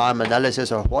 real-time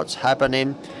analysis of what's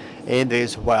happening in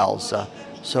these wells.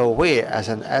 So we, as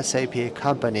an SAP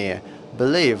company,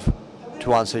 believe,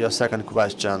 to answer your second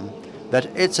question, that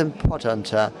it's important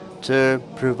to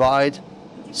provide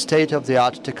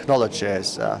state-of-the-art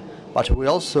technologies, but we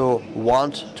also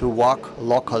want to work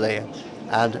locally,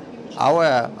 and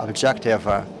our objective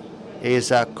is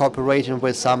cooperating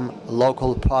with some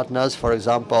local partners, for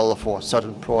example, for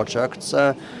certain projects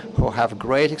who have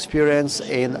great experience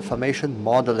in formation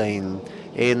modeling,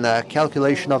 in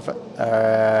calculation of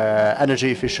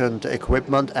energy-efficient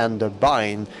equipment and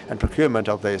buying and procurement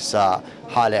of this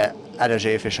highly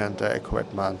energy-efficient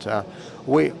equipment.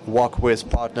 We work with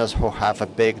partners who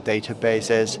have big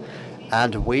databases,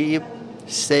 and we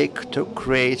seek to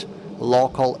create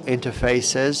local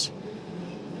interfaces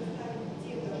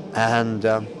and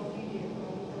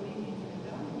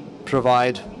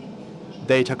provide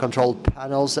data control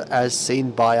panels as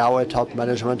seen by our top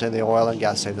management in the oil and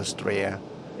gas industry,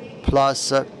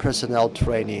 plus personnel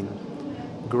training.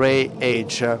 Gray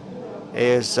age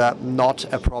is not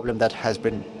a problem that has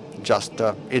been just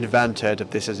invented.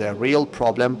 This is a real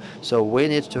problem, so we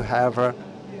need to have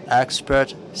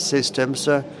expert systems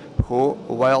who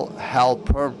will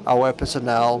help our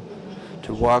personnel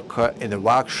to work in the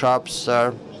workshops,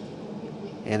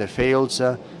 in the fields,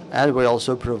 and we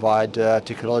also provide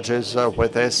technologies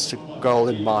with this goal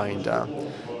in mind.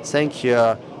 Thank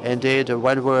you. Indeed,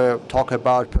 when we talk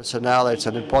about personnel, it's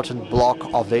an important block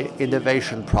of the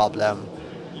innovation problem.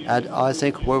 And I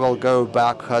think we will go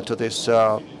back to this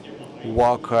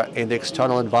work in the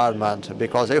external environment,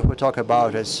 because if we talk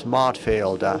about a smart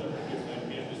field,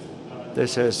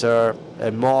 this is a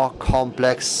more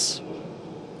complex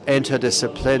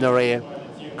interdisciplinary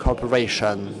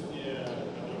cooperation.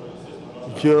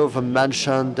 You've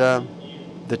mentioned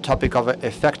the topic of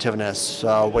effectiveness,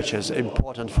 which is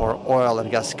important for oil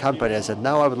and gas companies, and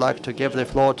now I would like to give the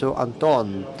floor to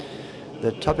Anton.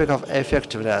 The topic of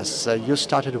effectiveness, you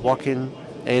started working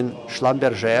in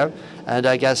Schlumberger, and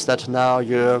I guess that now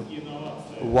you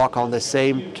work on the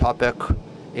same topic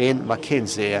in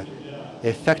McKinsey.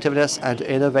 Effectiveness and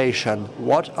innovation.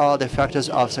 What are the factors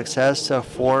of success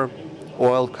for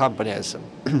oil companies?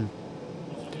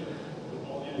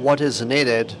 What is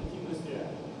needed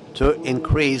to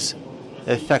increase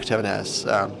effectiveness?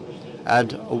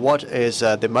 And what is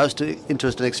the most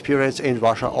interesting experience in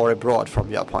Russia or abroad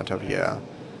from your point of view?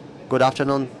 Good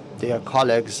afternoon, dear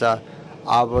colleagues.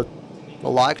 I would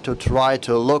like to try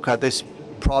to look at this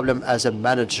problem as a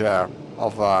manager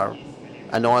of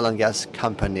an oil and gas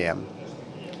company,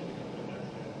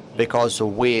 because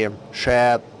we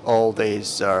share all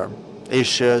these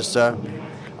issues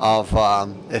of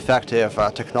effective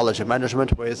technology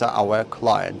management with our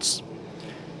clients.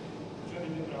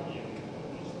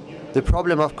 The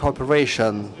problem of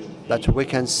cooperation that we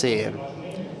can see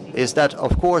is that,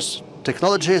 of course,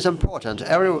 technology is important.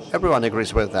 Everyone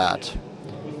agrees with that.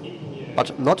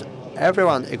 But not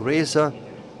everyone agrees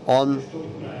on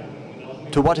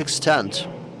to what extent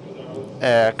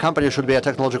a company should be a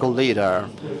technological leader.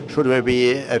 Should we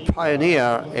be a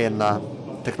pioneer in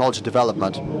technology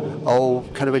development? Or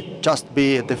can we just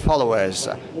be the followers?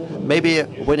 Maybe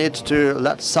we need to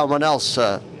let someone else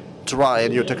try a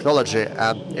new technology,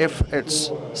 and if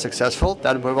it's successful,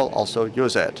 then we will also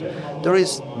use it. There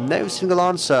is no single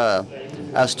answer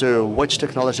as to which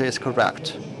technology is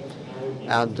correct.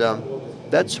 And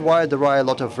that's why there are a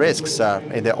lot of risks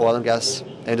in the oil and gas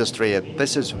industry.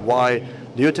 This is why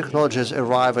new technologies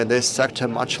arrive in this sector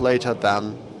much later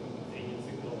than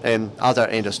in other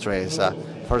industries.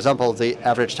 For example, the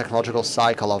average technological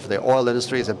cycle of the oil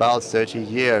industry is about 30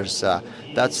 years.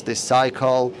 That's the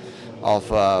cycle of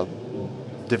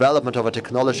development of a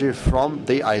technology from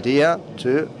the idea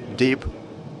to deep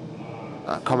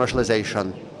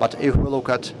commercialization. But if we look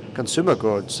at consumer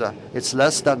goods, it's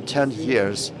less than 10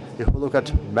 years. If we look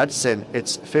at medicine,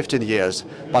 it's 15 years.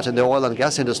 But in the oil and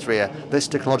gas industry, this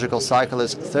technological cycle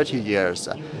is 30 years.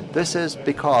 This is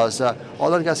because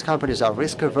oil and gas companies are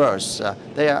risk-averse.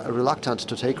 They are reluctant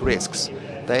to take risks.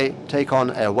 They take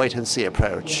on a wait-and-see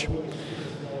approach.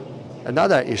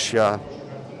 Another issue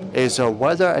is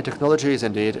whether a technology is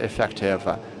indeed effective.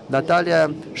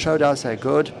 Natalia showed us a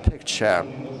good picture.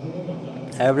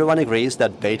 Everyone agrees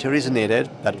that data is needed,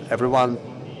 that everyone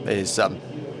is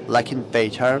lacking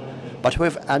data, but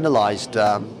we've analyzed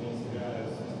to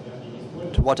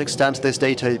what extent this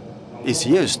data is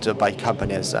used by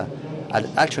companies. And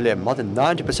actually, more than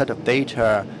 90% of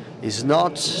data is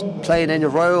not playing any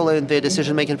role in the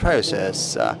decision-making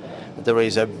process. There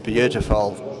is a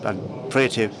beautiful and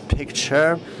pretty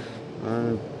picture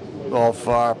of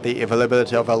the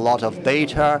availability of a lot of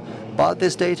data, but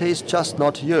this data is just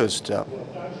not used.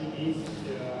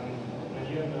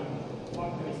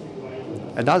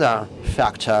 Another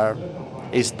factor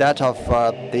is that of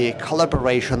the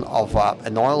collaboration of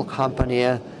an oil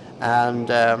company and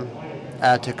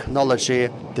a technology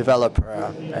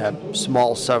developer, a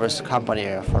small service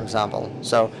company, for example.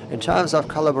 So in terms of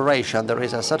collaboration, there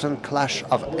is a certain clash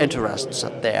of interests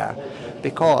there,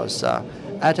 because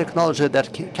a technology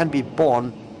that can be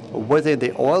born within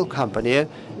the oil company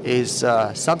is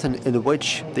something in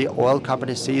which the oil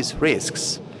company sees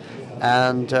risks.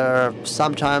 And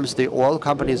sometimes the oil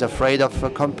company is afraid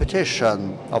of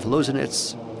competition, of losing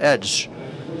its edge.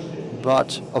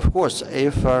 But of course,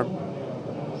 if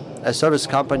a service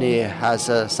company has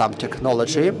some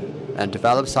technology and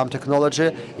develops some technology,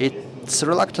 it's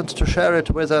reluctant to share it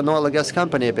with an oil and gas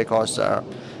company because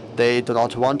they do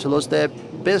not want to lose their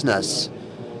business.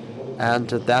 And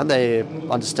then they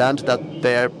understand that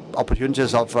their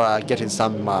opportunities of getting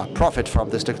some profit from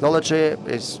this technology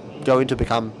is going to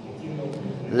become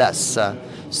less.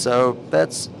 So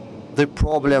that's the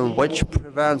problem which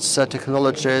prevents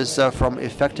technologies from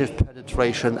effective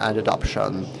penetration and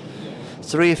adoption.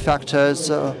 Three factors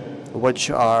which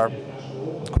are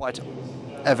quite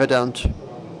evident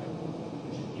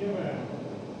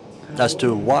as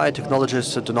to why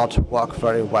technologies do not work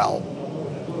very well.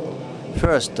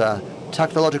 First,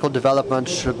 technological development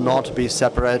should not be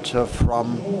separate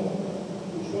from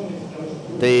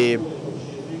the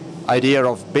idea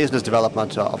of business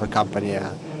development of a company.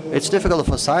 It's difficult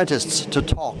for scientists to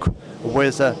talk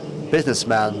with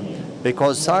businessmen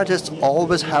because scientists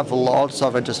always have lots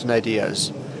of interesting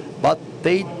ideas, but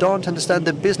they don't understand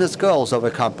the business goals of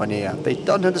a company. They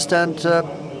don't understand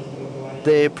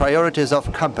the priorities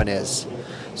of companies.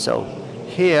 So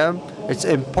here it's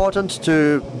important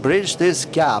to bridge this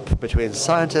gap between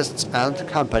scientists and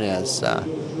companies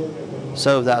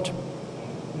so that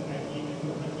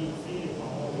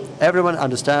everyone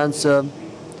understands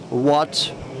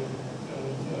what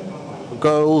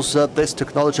goals this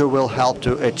technology will help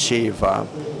to achieve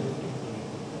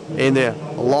in the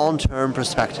long-term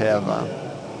perspective.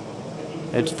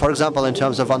 And for example, in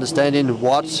terms of understanding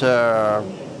what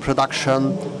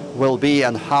production will be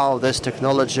and how this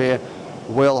technology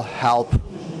will help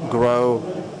grow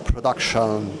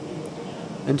production.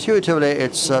 Intuitively,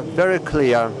 it's very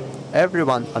clear.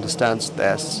 Everyone understands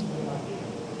this.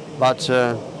 But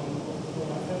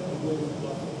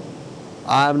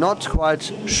I'm not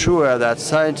quite sure that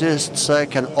scientists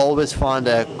can always find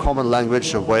a common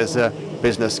language with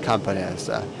business companies.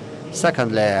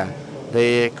 Secondly,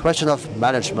 the question of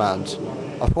management.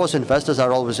 Of course, investors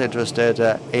are always interested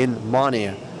in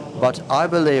money, but I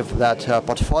believe that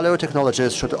portfolio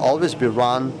technologies should always be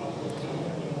run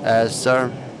as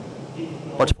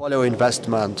portfolio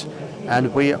investment,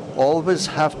 and we always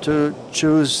have to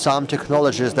choose some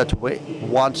technologies that we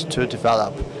want to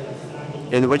develop,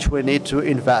 in which we need to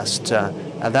invest.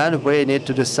 And then we need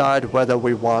to decide whether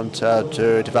we want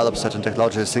to develop certain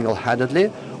technologies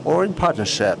single-handedly or in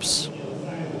partnerships.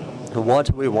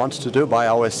 What we want to do by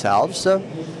ourselves,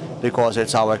 because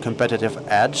it's our competitive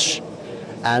edge,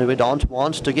 and we don't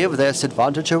want to give this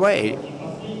advantage away.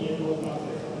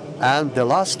 And the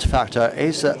last factor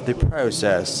is the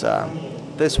process.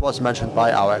 This was mentioned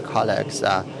by our colleagues.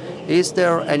 Is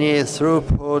there any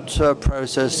throughput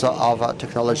process of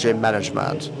technology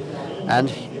management?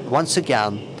 And once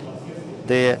again,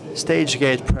 the stage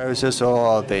gate process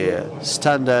or the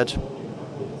standard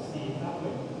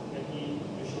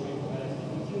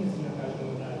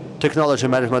technology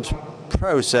management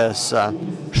process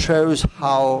shows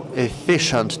how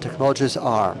efficient technologies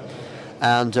are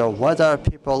and whether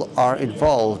people are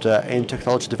involved in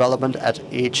technology development at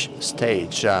each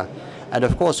stage. And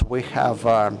of course, we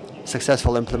have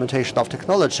successful implementation of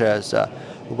technologies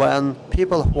when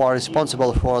people who are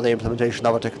responsible for the implementation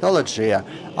of a technology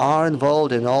are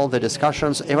involved in all the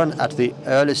discussions, even at the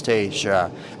early stage,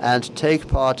 and take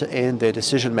part in the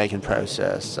decision-making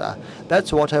process.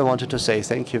 That's what I wanted to say.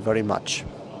 Thank you very much.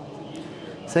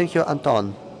 Thank you,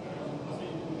 Anton.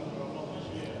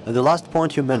 And the last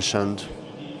point you mentioned,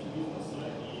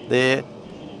 the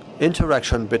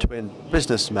interaction between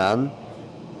businessmen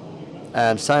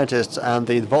and scientists and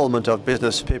the involvement of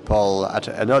business people at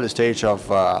an early stage of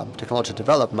technology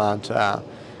development.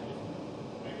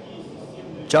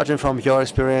 Judging from your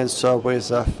experience with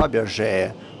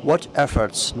Fabergé, what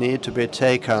efforts need to be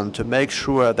taken to make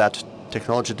sure that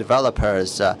technology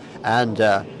developers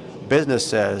and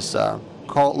businesses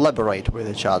collaborate with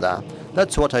each other?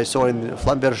 That's what I saw in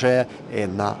Fabergé,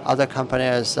 in other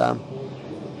companies.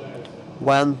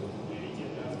 When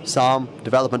some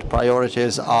development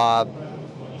priorities are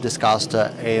discussed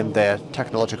in the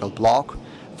technological block,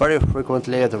 very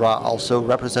frequently there are also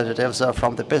representatives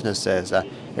from the businesses.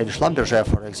 In Schlumberger,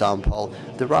 for example,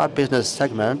 there are business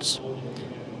segments,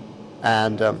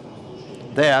 and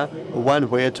there, when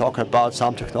we talk about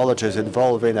some technologies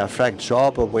involving a frac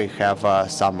job, we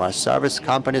have some service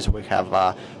companies, we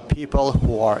have people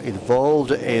who are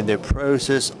involved in the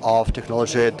process of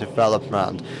technology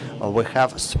development. We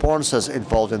have sponsors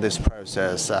involved in this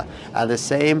process. And the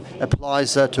same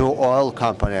applies to oil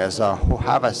companies who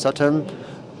have a certain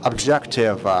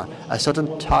objective, a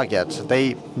certain target.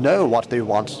 They know what they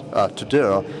want to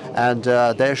do, and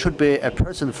there should be a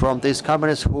person from these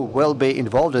companies who will be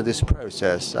involved in this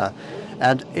process.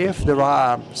 And if there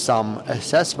are some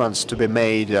assessments to be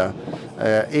made,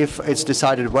 if it's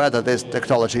decided whether this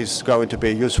technology is going to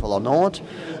be useful or not,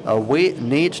 we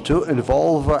need to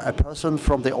involve a person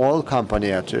from the oil company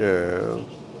to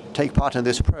take part in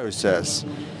this process.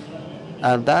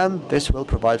 And then this will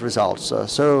provide results.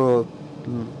 So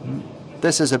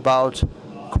this is about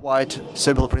quite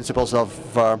simple principles of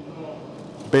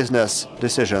business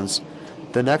decisions.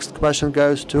 The next question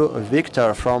goes to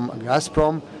Victor from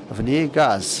Gazprom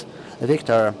Vnigas.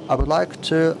 Victor, I would like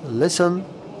to listen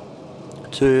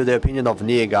to the opinion of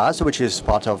Vnigas, which is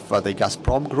part of the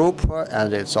Gazprom group,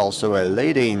 and it's also a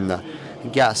leading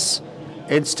gas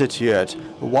institute.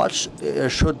 What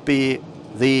should be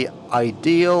the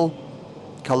ideal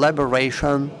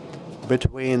collaboration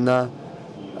between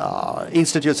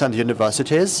institutes and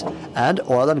universities and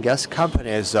oil and gas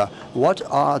companies? What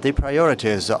are the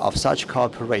priorities of such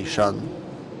cooperation?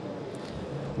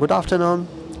 Good afternoon,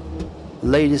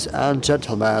 ladies and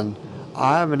gentlemen.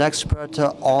 I am an expert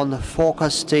on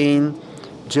forecasting,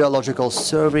 geological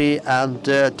survey and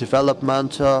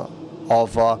development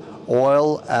of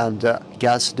oil and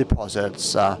gas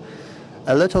deposits. A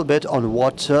little bit on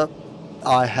what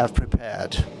I have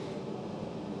prepared.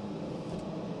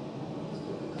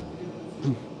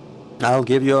 I'll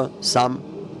give you some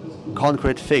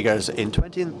concrete figures. In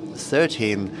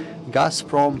 2013,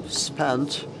 Gazprom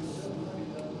spent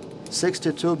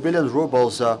 62 billion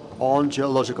rubles on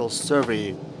geological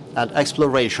survey and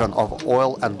exploration of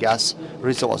oil and gas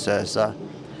resources,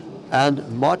 and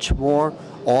much more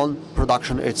on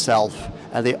production itself.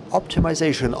 And the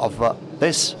optimization of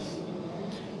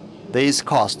these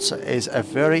costs is a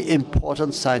very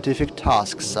important scientific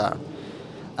task,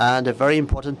 and a very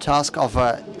important task of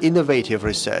innovative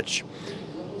research.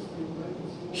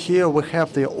 Here we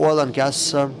have the oil and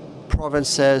gas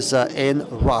provinces in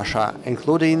Russia,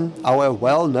 including our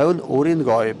well-known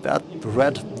Urengoy, that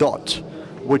red dot,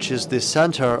 which is the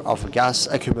center of gas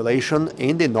accumulation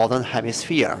in the northern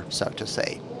hemisphere, so to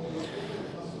say.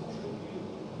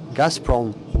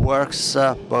 Gazprom works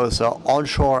both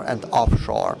onshore and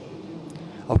offshore.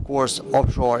 Of course,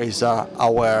 offshore is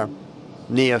our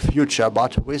near future,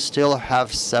 but we still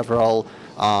have several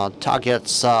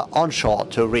targets onshore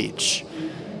to reach,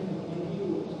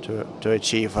 to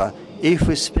achieve. If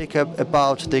we speak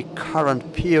about the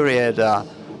current period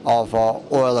of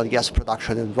oil and gas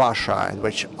production in Russia, in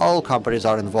which all companies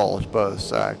are involved,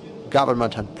 both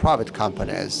government and private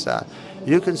companies,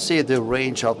 you can see the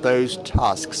range of those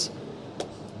tasks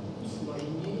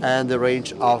and the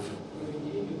range of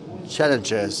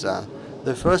challenges.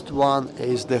 The first one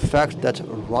is the fact that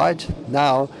right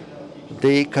now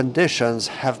the conditions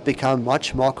have become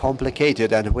much more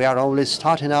complicated, and we are only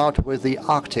starting out with the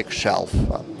Arctic shelf.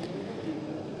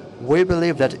 We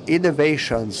believe that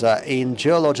innovations in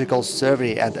geological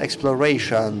survey and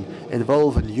exploration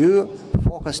involve new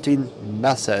forecasting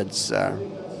methods,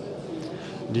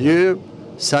 new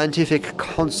scientific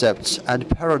concepts and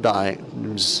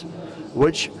paradigms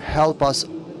which help us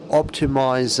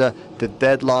optimize the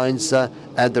deadlines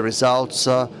and the results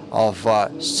of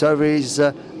surveys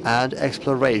and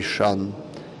exploration,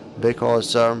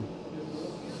 because of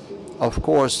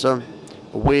course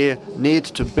we need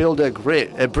to build a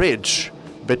bridge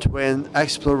between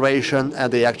exploration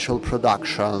and the actual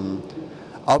production.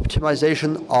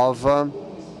 Optimization of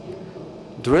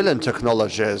drilling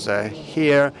technologies.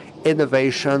 Here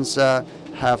innovations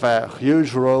have a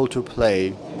huge role to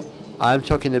play. I'm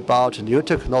talking about new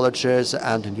technologies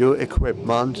and new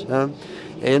equipment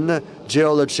in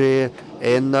geology,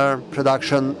 in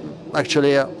production,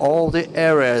 actually all the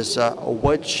areas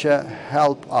which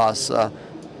help us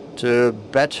to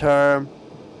better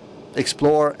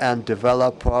explore and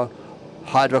develop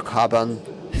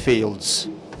hydrocarbon fields.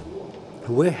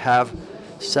 We have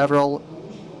several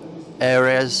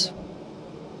areas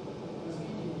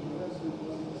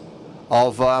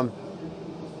of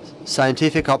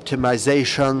scientific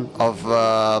optimization of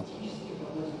a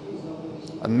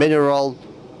mineral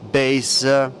base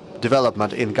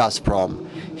development in Gazprom.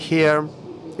 Here,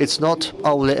 it's not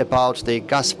only about the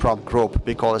Gazprom group,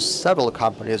 because several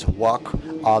companies work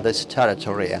on this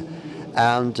territory,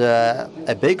 and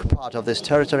a big part of this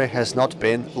territory has not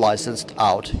been licensed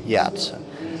out yet.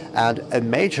 And a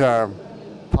major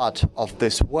part of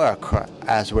this work,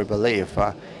 as we believe,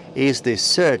 is the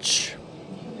search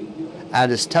and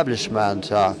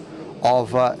establishment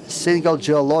of single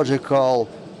geological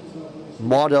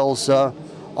models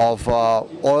of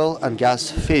oil and gas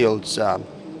fields,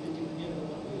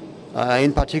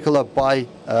 in particular by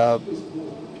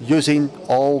using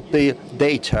all the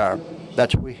data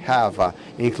that we have,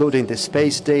 including the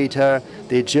space data,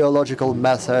 the geological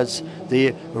methods,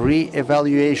 the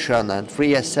re-evaluation and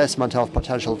reassessment of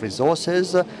potential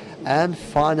resources, and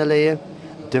finally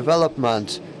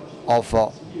development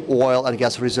of oil and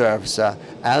gas reserves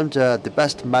and the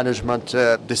best management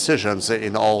decisions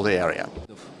in all the area.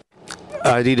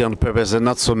 I did on purpose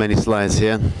not so many slides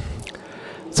here.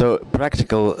 So,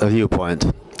 practical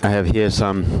viewpoint. I have here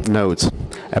some notes.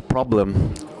 A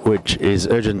problem which is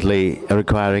urgently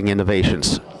requiring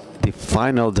innovations. The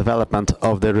final development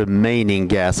of the remaining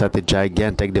gas at the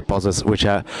gigantic deposits which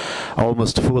are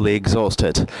almost fully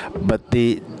exhausted. But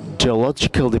the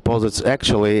geological deposits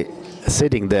actually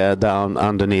sitting there down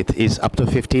underneath is up to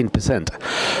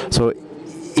 15%. So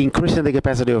increasing the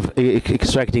capacity of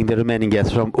extracting the remaining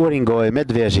gas from Urengoy,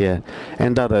 Medvezhye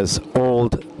and others,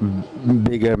 old,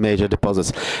 bigger major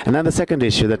deposits. And then the second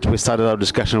issue that we started our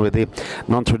discussion with, the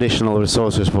non-traditional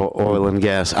resources for oil and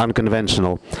gas,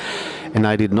 unconventional. And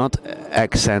I did not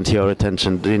accent your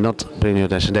attention, did not bring your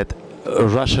attention that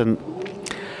Russian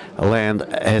land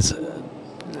has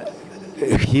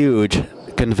huge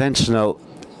conventional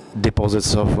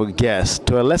deposits of gas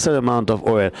to a lesser amount of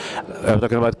oil. I'm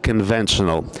talking about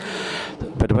conventional.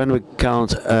 But when we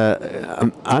count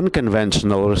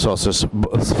unconventional resources,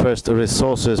 first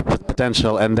resources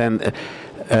potential and then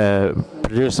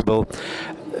producible,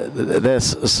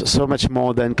 there's so much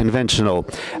more than conventional,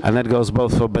 and that goes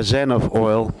both for Bazhenov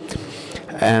oil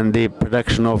and the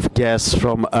production of gas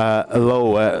from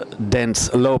low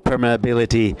dense, low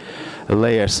permeability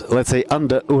layers. Let's say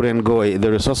under Urengoy,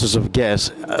 the resources of gas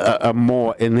are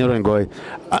more in Urengoy,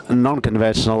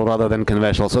 non-conventional rather than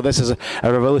conventional. So this is a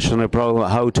revolutionary problem,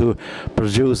 how to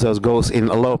produce those gas in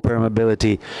low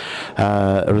permeability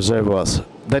reservoirs.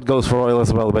 That goes for oil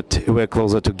as well, but we're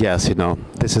closer to gas, you know.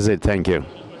 This is it. Thank you.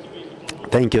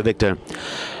 Thank you, Victor.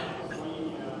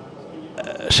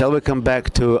 Shall we come back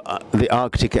to the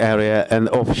Arctic area and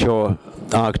offshore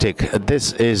Arctic?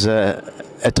 This is a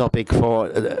topic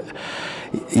for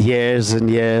years and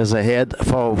years ahead,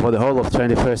 for the whole of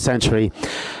 21st century,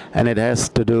 and it has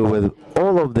to do with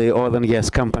all of the oil and gas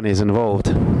companies involved.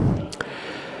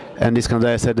 And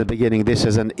Iskander said at the beginning, this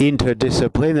is an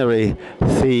interdisciplinary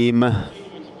theme, a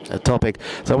topic.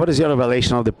 So what is your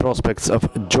evaluation of the prospects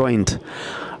of joint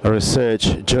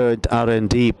research, joint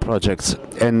R&D projects,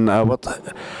 and what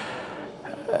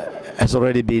has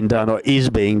already been done or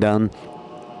is being done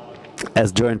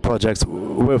as joint projects?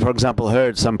 We, for example,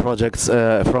 heard some projects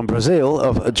from Brazil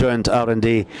of joint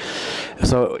R&D.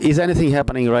 So is anything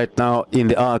happening right now in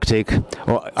the Arctic,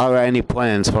 or are there any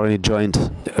plans for any joint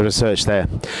research there?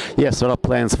 Yes, there are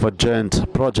plans for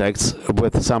joint projects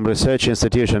with some research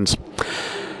institutions.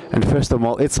 And first of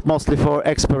all, it's mostly for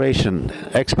exploration.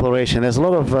 There's a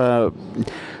lot of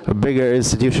bigger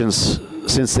institutions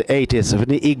since the 80s,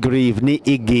 VNI-IGRI,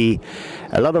 VNI-IGI,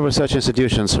 a lot of research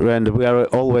institutions, and we are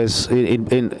always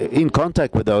in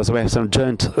contact with those. We have some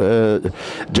joint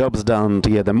jobs done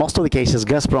together. Most of the cases,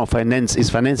 Gazprom is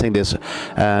financing this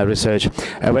research,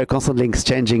 and we're constantly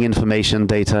exchanging information,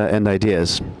 data, and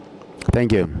ideas.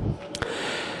 Thank you.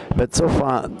 But so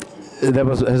far, there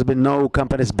has been no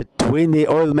companies between the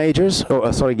oil majors,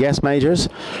 or sorry, gas majors.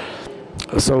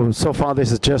 So far,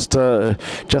 this is just a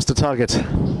target.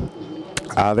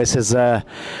 This is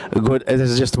good. This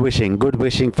is just wishing, good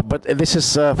wishing, but this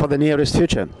is for the nearest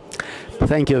future.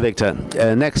 Thank you, Victor.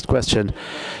 Next question.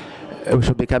 We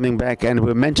should be coming back, and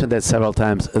we mentioned that several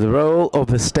times. The role of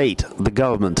the state, the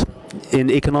government, in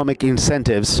economic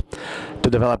incentives to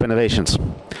develop innovations.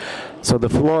 So the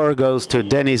floor goes to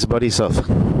Denis Borisov.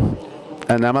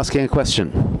 And I'm asking a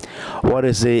question. What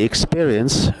is the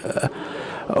experience?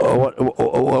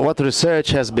 What research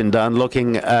has been done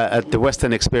looking at the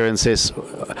Western experiences?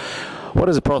 What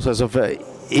is the process of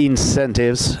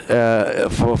incentives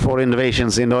for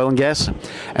innovations in oil and gas?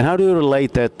 And how do you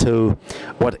relate that to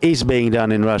what is being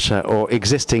done in Russia or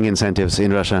existing incentives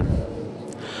in Russia?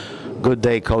 Good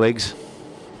day, colleagues.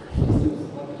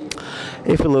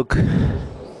 If you look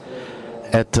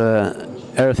at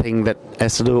everything that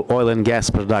has to do with oil and gas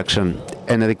production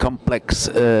and the complex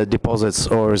deposits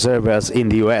or reservoirs in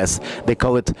the US, they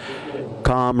call it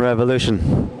calm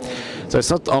revolution. So it's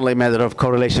not only a matter of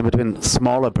correlation between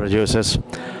smaller producers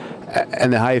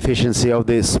and the high efficiency of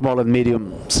the small and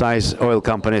medium-sized oil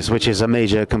companies, which is a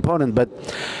major component, but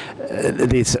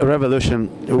this revolution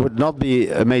would not be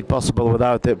made possible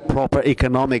without the proper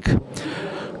economic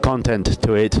content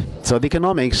to it. So the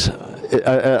economics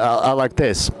are like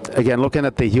this. Again, looking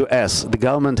at the US, the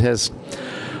government has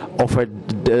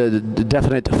offered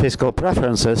definite fiscal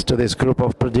preferences to this group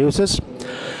of producers,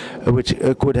 which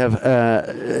could have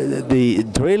the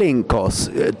drilling costs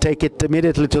take it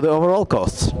immediately to the overall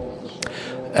costs.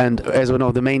 And as we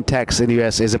know, the main tax in the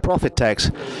US is a profit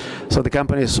tax. So the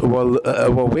companies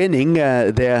were winning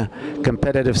their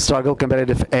competitive struggle,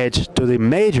 competitive edge to the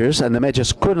majors, and the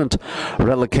majors couldn't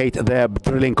relocate their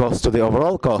drilling costs to the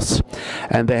overall costs.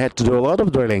 And they had to do a lot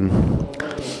of drilling.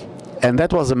 And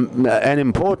that was an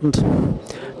important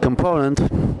component,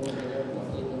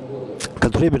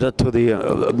 contributor to the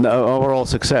overall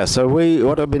success. So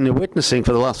what I've been witnessing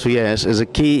for the last few years is a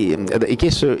key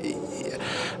issue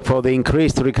for the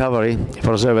increased recovery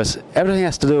for reserves. Everything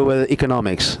has to do with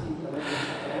economics.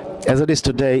 As it is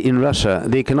today in Russia,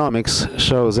 the economics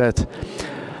shows that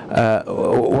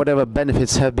whatever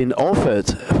benefits have been offered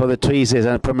for the trees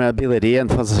and permeability and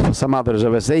for some other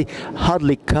reservoirs, they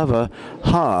hardly cover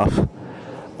half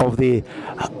of the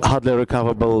hardly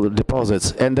recoverable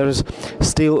deposits. And there is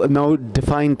still no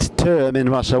defined term in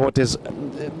Russia what is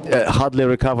a hardly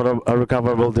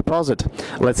recoverable deposit.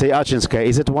 Let's say Achinskaya,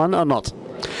 is it one or not?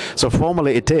 So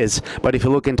formally it is, but if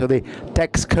you look into the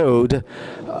tax code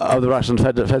of the Russian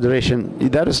Federation,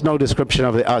 there is no description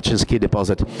of the Achinsky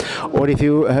deposit. Or if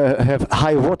you have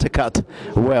high water cut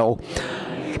well.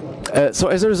 So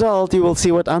as a result, you will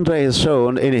see what Andrei has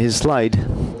shown in his slide.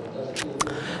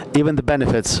 Even the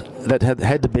benefits that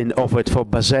had been offered for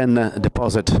Bazen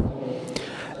deposit.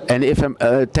 And if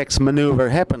a tax maneuver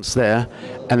happens there,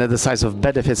 and that the size of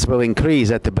benefits will increase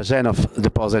at the Bazenov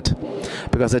deposit,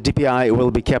 because the DPI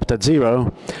will be kept at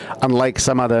zero, unlike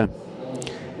some other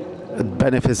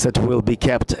benefits that will be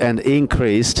kept and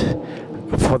increased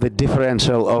for the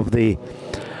differential of the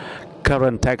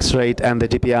current tax rate and the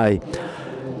DPI.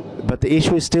 But the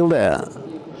issue is still there.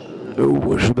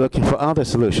 We should be looking for other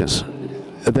solutions.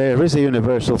 There is a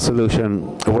universal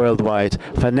solution worldwide,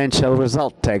 financial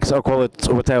result tax, or call it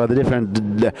whatever the different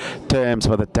terms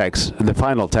for the tax, the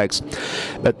final tax.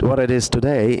 But what it is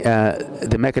today,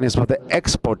 the mechanism of the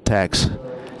export tax,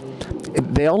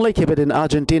 they only keep it in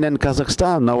Argentina and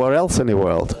Kazakhstan, nowhere else in the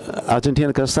world. Argentina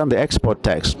and Kazakhstan, the export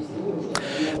tax.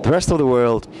 The rest of the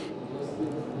world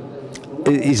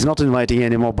is not inviting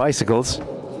any more bicycles.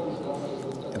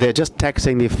 They're just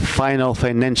taxing the final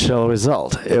financial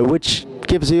result, which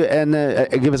gives you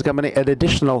gives a company an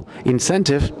additional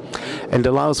incentive and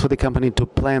allows for the company to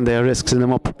plan their risks in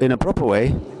a proper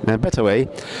way, in a better way.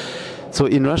 So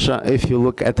in Russia, if you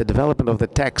look at the development of the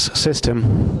tax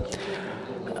system,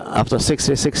 after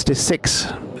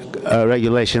 66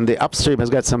 regulation, the upstream has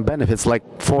got some benefits like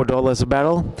 $4 a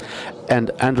barrel, and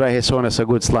Andrei has shown us a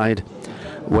good slide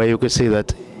where you could see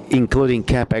that including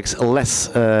capex, less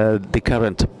the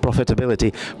current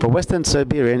profitability for Western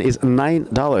Siberian is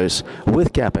 $9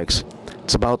 with capex.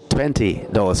 It's about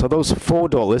 $20. So those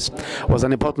 $4 was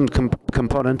an important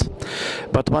component.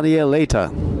 But 1 year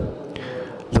later,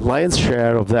 the lion's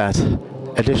share of that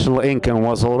additional income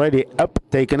was already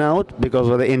taken out because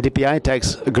of the NDPI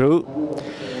tax grew.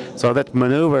 So that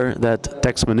maneuver, that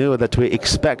tax maneuver that we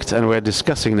expect and we're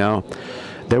discussing now,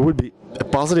 there would be a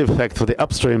positive effect for the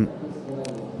upstream.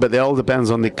 But it all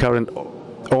depends on the current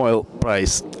oil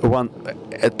price.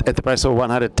 At the price of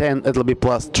 110, it'll be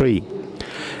 +3.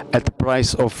 At the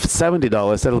price of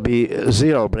 $70, that'll be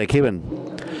 0 break even.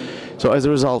 So as a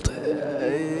result,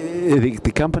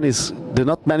 the companies do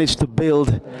not manage to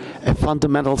build a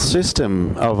fundamental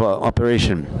system of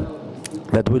operation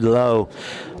that would allow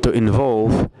to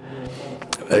involve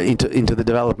into the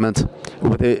development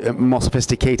with the more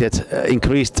sophisticated,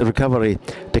 increased recovery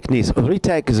techniques.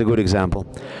 Retech is a good example.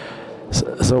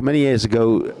 So many years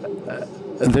ago,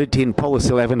 13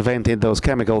 policy have invented those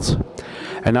chemicals,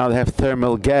 and now they have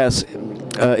thermal gas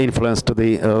influence to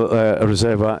the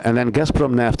reservoir, and then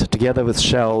Gazprom Neft together with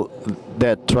Shell,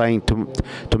 they're trying to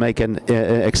make an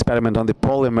experiment on the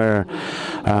polymer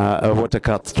water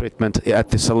cut treatment at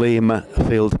the Salim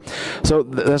field. So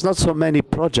there's not so many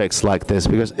projects like this,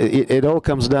 because it all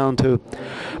comes down to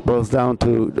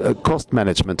cost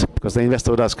management, because the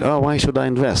investor would ask, oh, why should I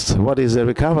invest? What is the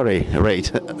recovery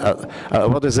rate?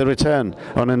 What is the return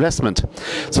on investment?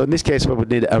 So in this case we would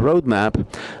need a roadmap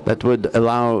that would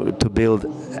allow to build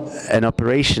an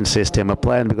operation system, a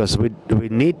plan, because we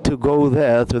need to go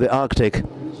there to the Arctic,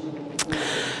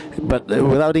 but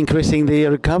without increasing the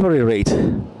recovery rate.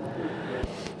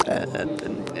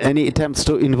 Any attempts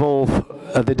to involve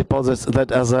the deposits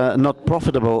that are not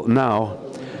profitable now,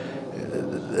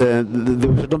 they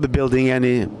should not be building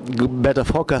any better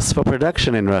forecasts for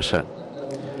production in Russia.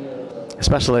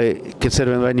 Especially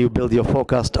considering when you build your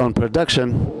forecast on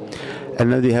production,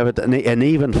 and then you have an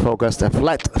even forecast, a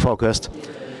flat forecast,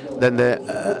 then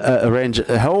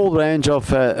a whole range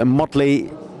of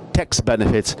motley tax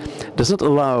benefits does not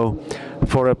allow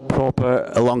for a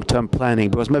proper long-term planning,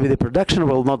 because maybe the production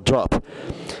will not drop,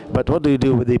 but what do you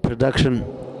do with the production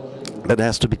that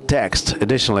has to be taxed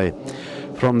additionally?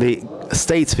 From the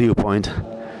state's viewpoint,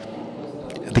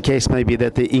 the case may be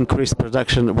that the increased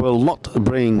production will not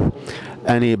bring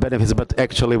any benefits, but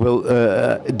actually will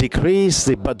decrease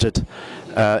the budget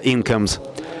incomes.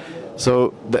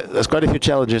 So there's quite a few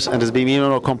challenges, and it's been even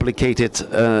more complicated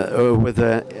with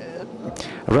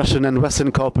Russian and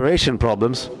Western cooperation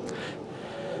problems.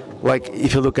 Like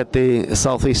if you look at the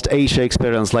Southeast Asia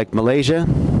experience, like Malaysia,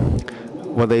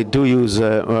 where they do use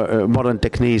modern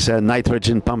techniques,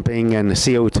 nitrogen pumping and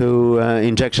CO2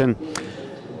 injection.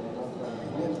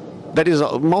 That is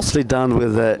mostly done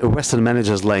with Western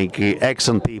managers like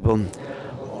Exxon people.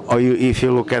 Or if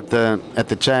you look at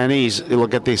the Chinese, you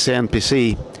look at the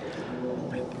CNPC,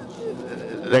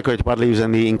 they're quite partly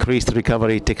using the increased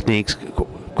recovery techniques,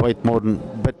 quite modern.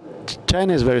 But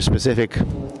China is very specific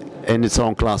in its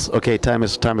own class. Okay, time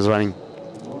is running.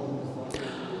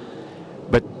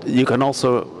 But you can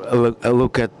also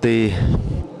look at the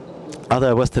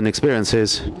other Western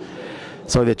experiences,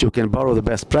 so that you can borrow the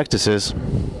best practices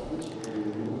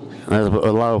and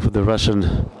allow for the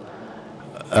Russian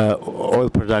oil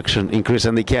production increase,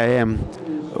 and the KIM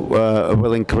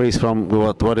will increase from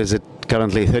what is it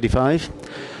currently, 35?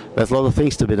 There's a lot of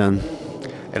things to be done.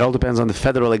 It all depends on the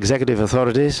federal executive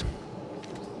authorities,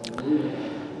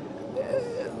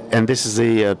 and this is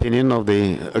the opinion of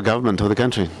the government of the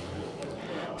country.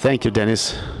 Thank you,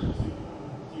 Dennis.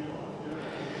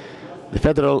 The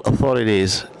federal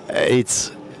authorities, it's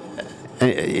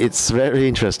very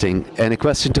interesting. And a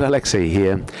question to Alexei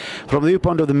here. From the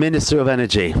viewpoint of the Ministry of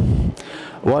Energy,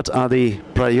 what are the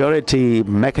priority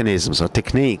mechanisms or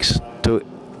techniques to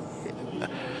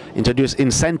introduce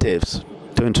incentives,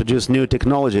 to introduce new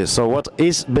technologies? So what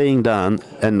is being done,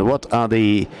 and what are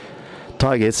the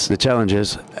targets, the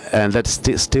challenges, and that's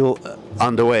still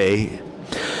underway?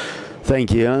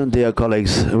 Thank you, dear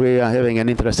colleagues. We are having an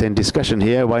interesting discussion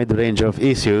here, wide range of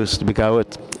issues to be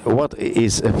covered. What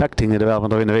is affecting the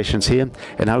development of innovations here,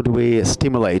 and how do we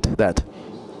stimulate that?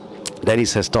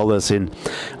 Dennis has told us in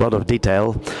a lot of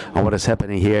detail on what is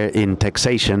happening here in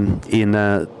taxation in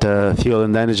the fuel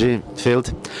and energy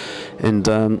field, and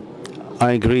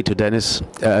I agree to Dennis.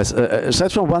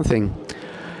 Aside from one thing,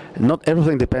 not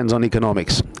everything depends on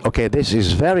economics. Okay, this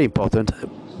is very important,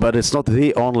 but it's not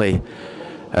the only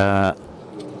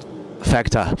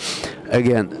factor.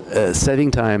 Again,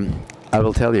 saving time, I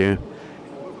will tell you,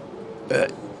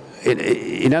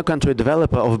 in our country, a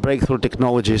developer of breakthrough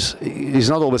technologies is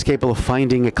not always capable of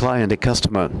finding a client, a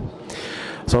customer.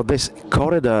 So this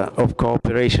corridor of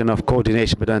cooperation, of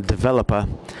coordination between a developer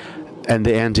and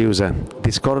the end user,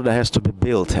 this corridor has to be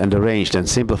built and arranged and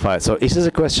simplified. So this is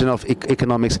a question of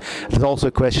economics. It's also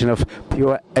a question of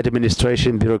pure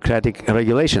administration, bureaucratic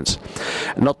regulations,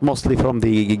 not mostly from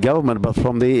the government, but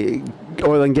from the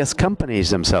oil and gas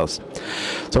companies themselves.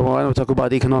 So when we talk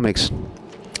about economics,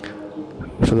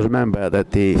 we should remember that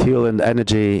the fuel and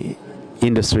energy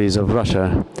industries of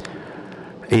Russia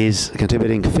is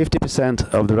contributing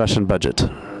 50% of the Russian budget,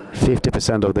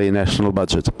 50% of the national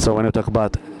budget. So when we talk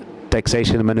about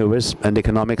taxation maneuvers and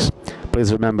economics,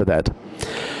 please remember that.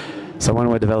 So when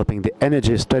we're developing the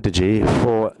energy strategy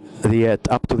for the year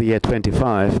up to the year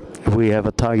 25, we have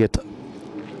a target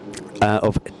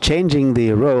of changing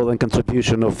the role and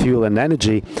contribution of fuel and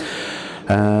energy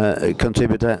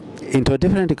contributor into a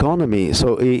different economy.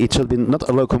 So it should be not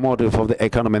a locomotive of the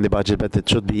economy and the budget, but it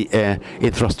should be an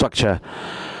infrastructure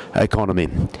economy.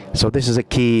 So this is a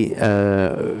key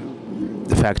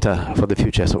factor for the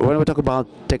future. So when we talk about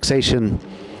taxation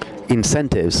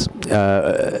incentives,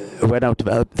 we're now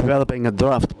developing a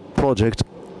draft project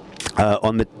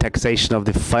on the taxation of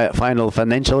the final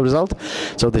financial result.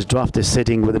 So this draft is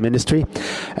sitting with the ministry,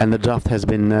 and the draft has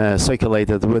been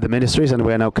circulated with the ministries, and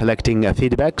we're now collecting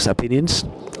feedbacks, opinions.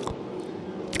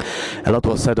 A lot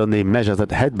was said on the measures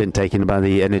that had been taken by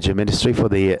the Energy Ministry for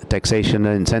the taxation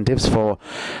incentives for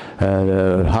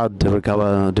hard to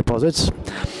recover deposits.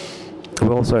 We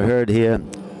also heard here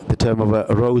the term of a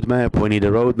roadmap. We need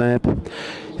a roadmap.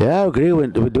 Yeah, I agree. We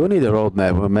do need a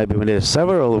roadmap. Or maybe we need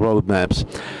several roadmaps.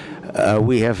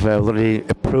 We have already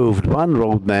approved one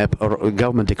roadmap, or a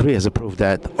government decree has approved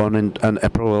that, on an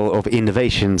approval of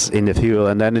innovations in the fuel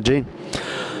and energy.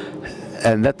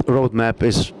 And that roadmap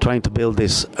is trying to build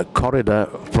this corridor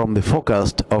from the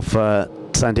forecast of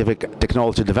scientific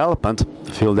technology development,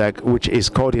 field deck, which is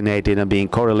coordinated and being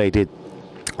correlated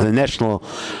with the national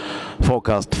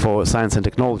forecast for science and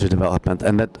technology development,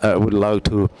 and that would allow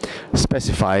to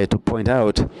specify, to point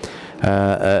out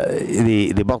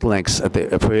the bottlenecks at the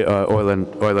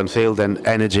oil and field and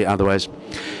energy otherwise.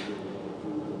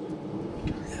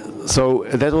 So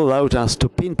that will allow us to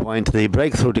pinpoint the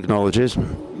breakthrough technologies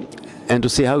and to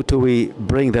see how do we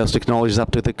bring those technologies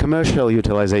up to the commercial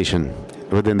utilization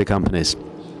within the companies.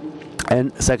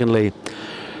 And secondly,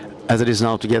 as it is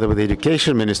now together with the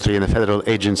Education Ministry and the Federal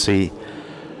Agency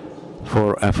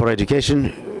for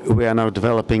Education, we are now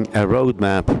developing a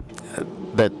roadmap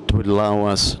that would allow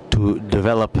us to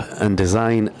develop and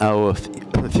design our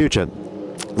future.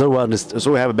 So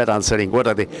we have a better understanding what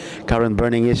are the current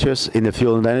burning issues in the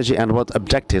fuel and energy, and what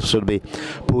objectives should be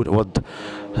put, what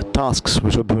tasks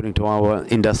we should be putting to our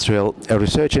industrial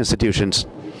research institutions.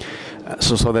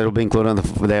 So that will be included in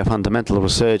their fundamental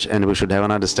research, and we should have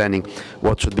an understanding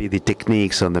what should be the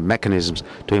techniques and the mechanisms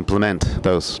to implement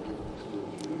those.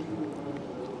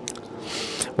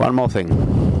 One more thing.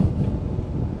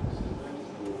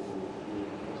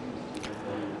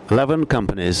 11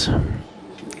 companies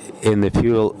in the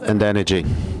fuel and energy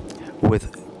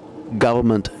with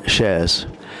government shares.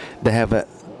 They have a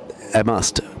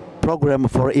must program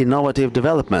for innovative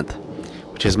development,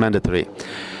 which is mandatory.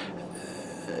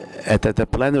 At the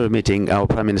plenary meeting, our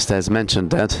Prime Minister has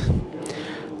mentioned that.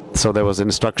 So there was an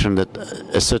instruction that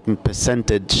a certain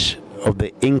percentage of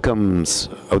the incomes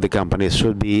of the companies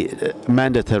should be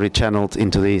mandatory channeled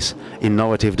into this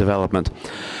innovative development.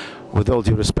 With all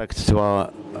due respect to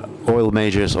our oil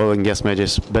majors, oil and gas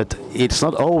majors, but it's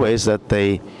not always that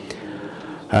they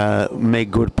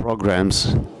make good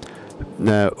programs,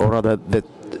 or rather that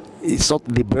it's not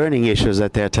the burning issues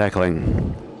that they're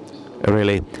tackling,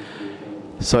 really.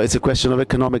 So it's a question of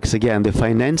economics again. The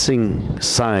financing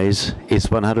size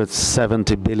is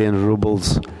 170 billion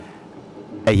rubles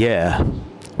a year.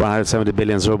 170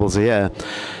 billion rubles a year.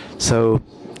 So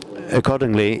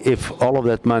accordingly, if all of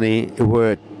that money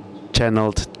were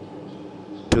channeled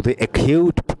to the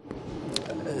acute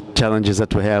challenges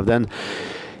that we have, then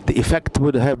the effect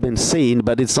would have been seen,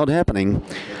 but it's not happening.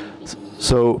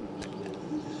 So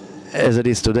as it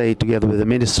is today, together with the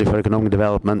Ministry for Economic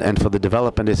Development and for the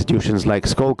development institutions like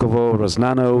Skolkovo,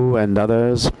 Rosnano and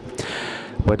others,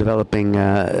 we're developing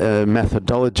a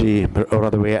methodology, or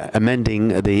rather we are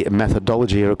amending the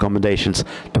methodology recommendations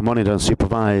to monitor and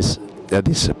supervise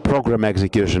this program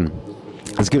execution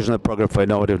of the program for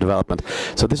innovative development.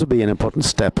 So this will be an important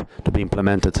step to be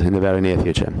implemented in the very near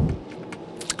future.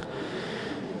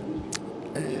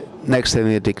 Next,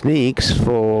 the techniques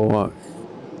for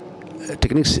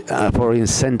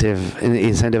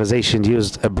incentivization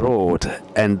used abroad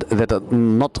and that are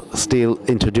not still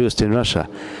introduced in Russia,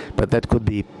 but that could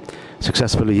be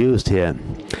successfully used here.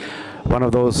 One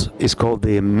of those is called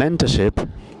the mentorship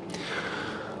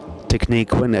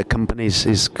technique, when a company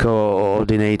is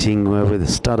coordinating with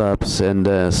startups and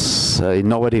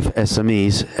innovative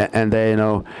SMEs, and they,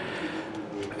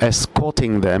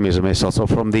 escorting them, also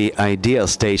from the idea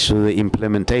stage to the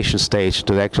implementation stage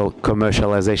to the actual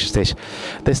commercialization stage.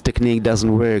 This technique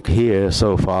doesn't work here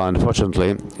so far,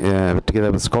 unfortunately.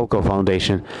 Together with Skolkovo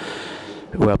Foundation,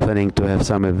 we are planning to have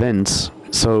some events.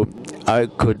 So I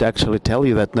could actually tell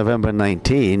you that November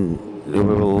 19, we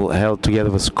will held together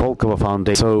with Skolkovo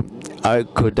Foundation. So I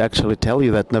could actually tell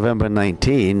you that November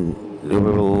 19, we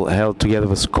will held together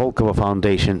with Skolkovo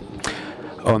Foundation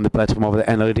on the platform of the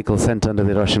Analytical Center under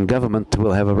the Russian government.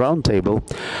 We'll have a roundtable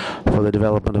for the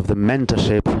development of the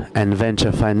mentorship and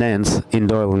venture finance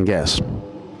in oil and gas.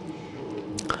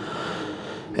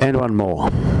 And one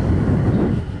more.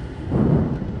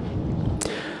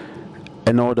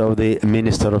 An order of the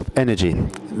Minister of Energy.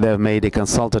 they've made a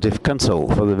consultative council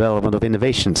for the development of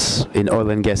innovations in oil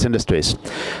and gas industries.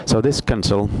 So this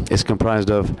council is comprised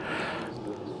of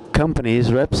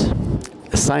companies reps,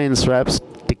 science reps,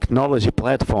 technology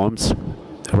platforms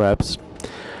reps.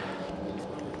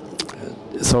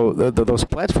 So those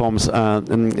platforms are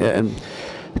things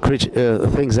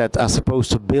that are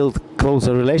supposed to build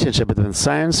closer relationship between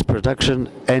science, production,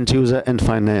 end user, and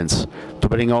finance, to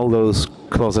bring all those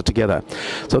closer together.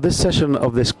 So this session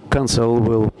of this council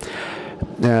will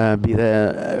be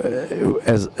there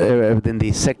as within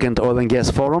the second oil and gas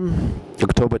forum,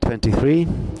 October 23,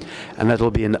 and that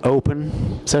will be an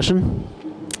open session.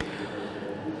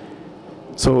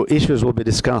 So issues will be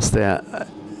discussed there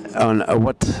on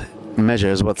what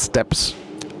measures, what steps,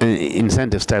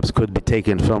 incentive steps could be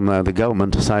taken from the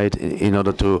government side in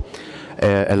order to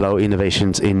allow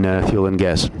innovations in fuel and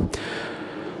gas.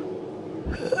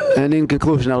 And in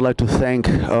conclusion, I would like to thank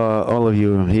all of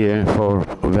you here for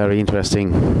very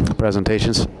interesting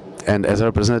presentations. And as a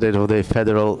representative of the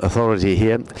federal authority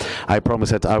here, I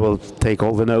promise that I will take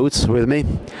all the notes with me.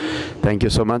 Thank you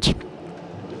so much.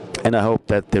 And I hope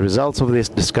that the results of this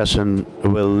discussion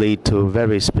will lead to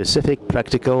very specific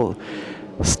practical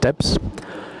steps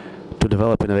to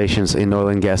develop innovations in oil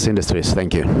and gas industries.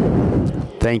 Thank you.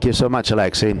 Thank you so much,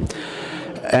 Alexei.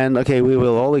 And okay, we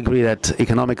will all agree that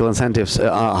economical incentives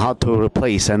are hard to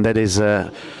replace, and that is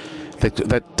that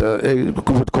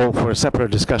would call for a separate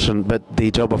discussion. But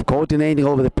the job of coordinating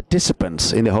all the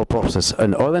participants in the whole process,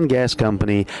 an oil and gas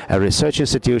company, a research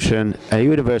institution, a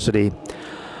university,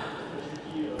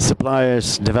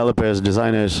 suppliers, developers,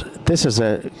 designers, this is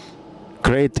a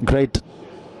great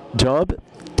job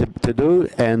to do,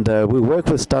 and we work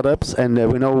with startups, and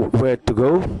we know where to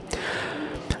go.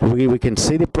 We can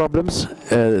see the problems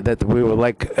that we would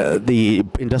like the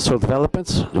industrial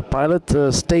developments, the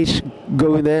pilot stage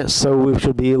going there, so we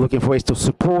should be looking for ways to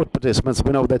support participants.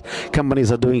 We know that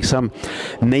companies are doing some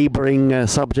neighboring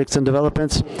subjects and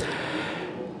developments.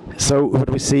 So what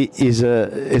we see is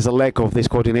a lack of this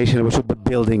coordination, and we should be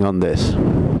building on this.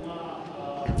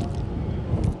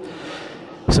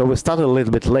 So we started a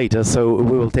little bit later, so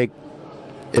we will take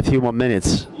a few more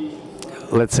minutes.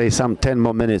 Let's say some 10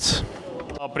 more minutes.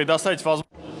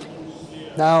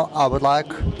 Now I would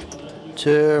like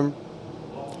to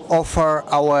offer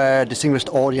our distinguished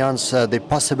audience the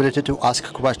possibility to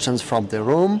ask questions from the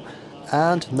room,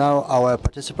 and now our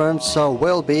participants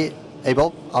will be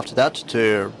able after that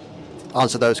to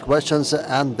answer those questions,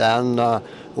 and then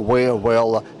we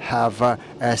will have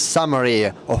a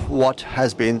summary of what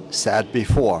has been said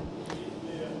before.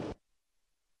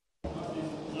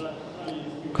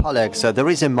 Colleagues, there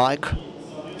is a mic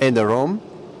in the room.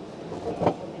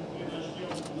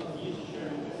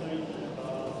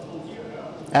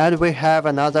 And we have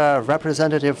another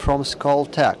representative from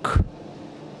Skoltech.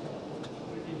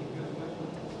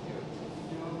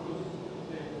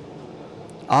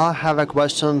 I have a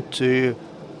question to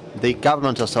the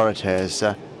government authorities.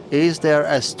 Is there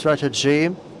a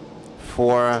strategy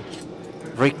for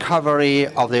recovery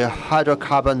of the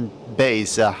hydrocarbon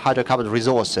base, hydrocarbon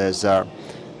resources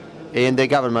in the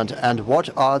government, and what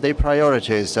are the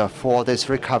priorities for this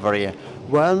recovery?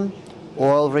 When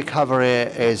oil recovery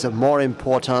is more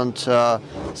important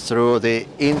through the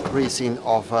increasing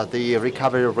of the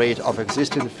recovery rate of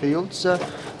existing fields,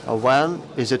 when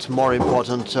is it more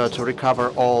important to recover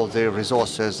all the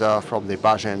resources from the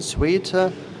Bajan Suite,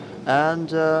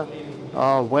 and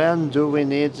when do we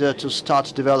need to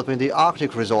start developing the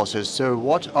Arctic resources? So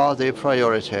what are the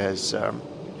priorities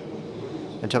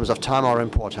in terms of time or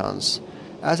importance?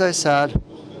 As I said,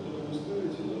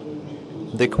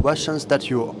 the questions that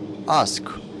you ask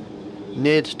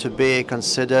need to be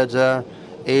considered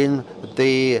in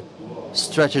the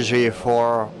strategy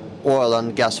for oil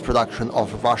and gas production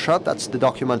of Russia. That's the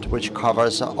document which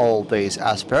covers all these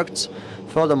aspects.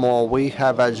 Furthermore, we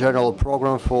have a general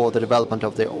program for the development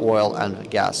of the oil and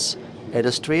gas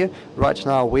industry. Right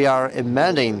now, we are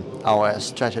amending our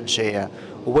strategy.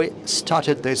 We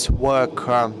started this work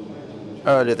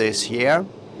early this year,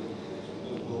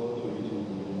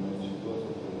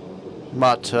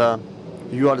 but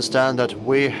you understand that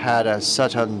we had a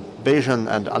certain vision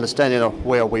and understanding of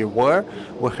where we were.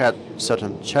 We had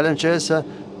certain challenges,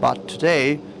 but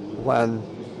today, when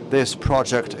this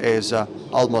project is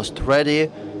almost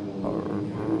ready,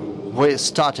 we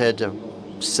started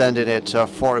sending it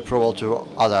for approval to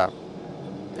other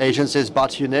agencies.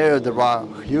 But you know, there are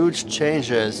huge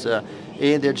changes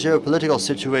in the geopolitical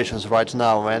situations right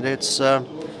now, and it's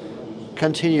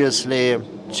continuously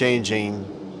changing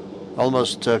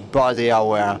almost by the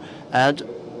hour, and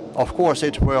of course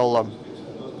it will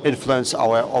influence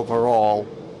our overall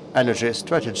energy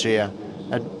strategy.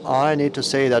 And I need to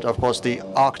say that, of course, the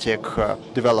Arctic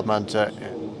development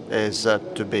is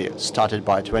to be started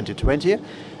by 2020.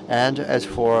 And as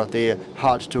for the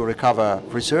hard-to-recover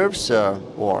reserves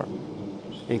or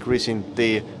increasing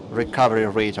the recovery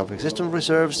rate of existing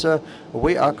reserves,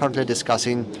 we are currently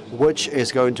discussing which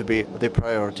is going to be the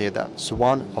priority. That's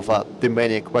one of the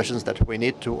many questions that we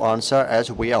need to answer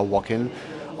as we are working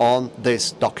on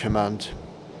this document.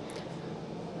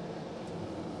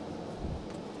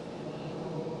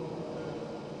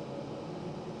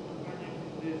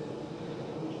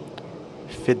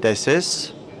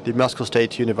 Fidesis, the Moscow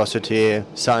State University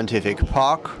Scientific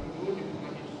Park,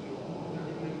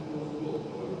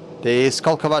 the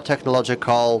Skolkovo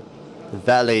Technological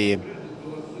Valley.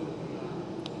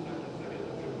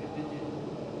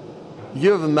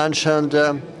 You've mentioned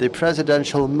the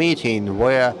presidential meeting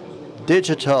where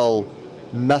digital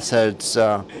methods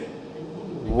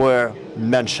were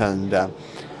mentioned.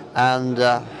 And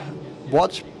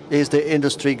what is the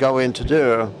industry going to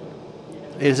do?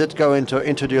 Is it going to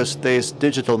introduce these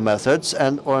digital methods,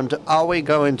 and are we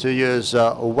going to use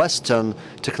Western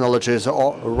technologies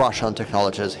or Russian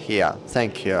technologies here?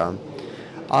 Thank you.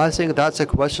 I think that's a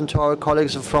question to our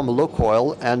colleagues from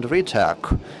Lukoil and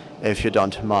Retech, if you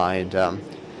don't mind.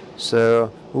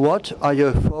 So what are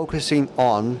you focusing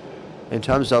on in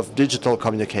terms of digital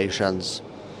communications?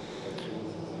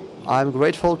 I'm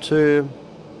grateful to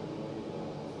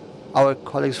our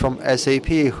colleagues from SAP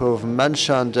who've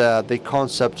mentioned the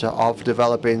concept of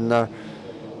developing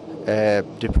a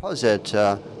deposit.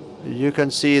 You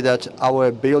can see that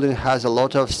our building has a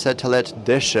lot of satellite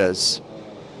dishes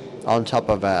on top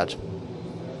of that.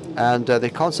 And the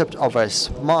concept of a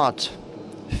smart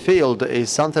field is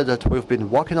something that we've been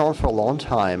working on for a long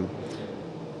time,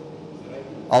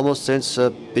 almost since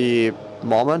the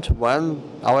moment when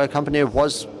our company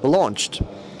was launched,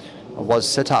 was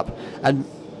set up. And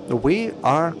we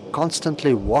are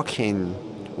constantly working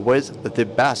with the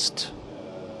best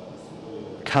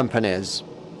companies,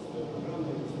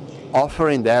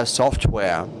 offering their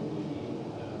software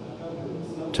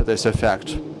to this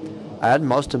effect. And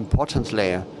most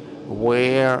importantly,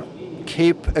 we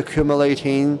keep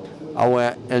accumulating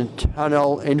our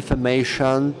internal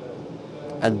information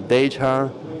and data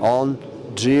on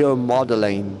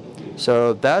geomodeling.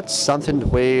 So that's something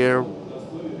we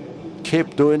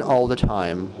keep doing all the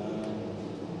time.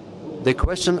 The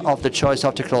question of the choice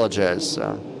of technologies.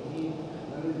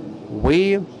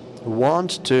 We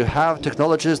want to have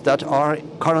technologies that are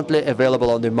currently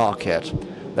available on the market,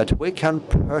 that we can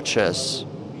purchase.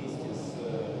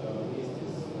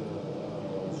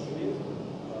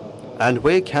 And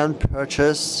we can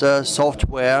purchase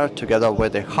software together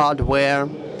with the hardware.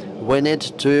 We need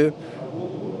to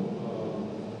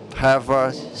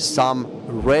have some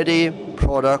ready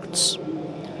products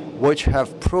which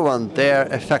have proven their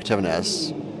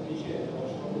effectiveness.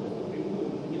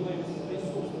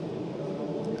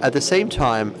 At the same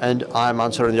time, and I'm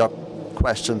answering your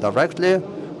question directly,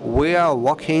 we are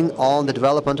working on the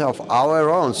development of our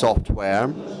own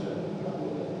software.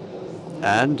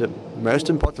 And most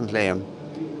importantly,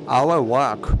 our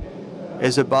work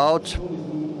is about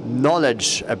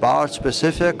knowledge about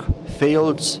specific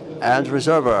fields and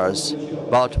reservoirs,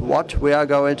 about what we are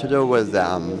going to do with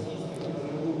them.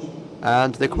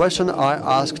 And the question I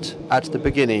asked at the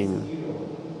beginning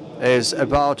is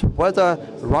about whether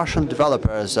Russian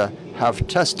developers have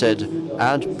tested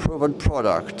and proven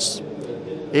products.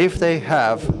 If they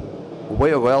have,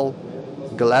 we will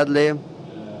gladly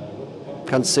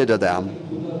consider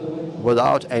them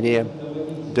without any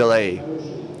delay.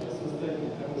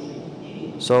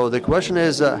 So the question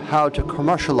is how to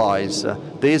commercialize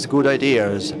these good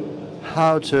ideas,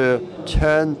 how to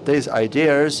turn these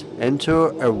ideas into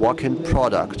a working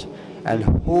product, and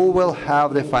who will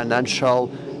have the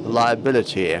financial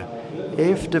liability.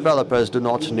 If developers do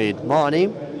not need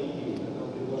money,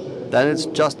 then it's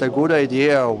just a good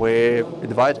idea. We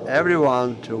invite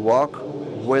everyone to work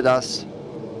with us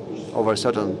over a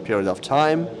certain period of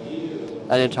time,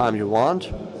 anytime you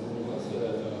want.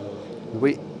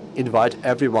 We invite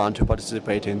everyone to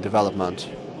participate in development.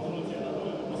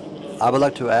 I would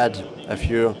like to add a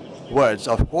few words.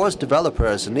 Of course,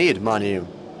 developers need money,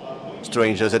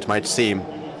 strange as it might seem,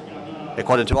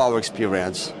 according to our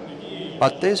experience.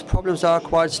 But these problems are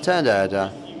quite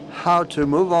standard. How to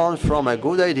move on from a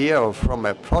good idea or from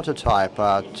a prototype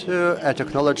to a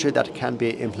technology that can be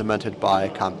implemented by a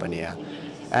company.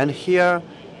 And here,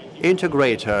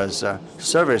 integrators,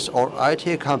 service or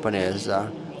IT companies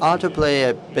are to play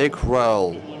a big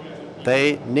role.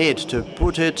 They need to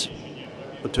put it,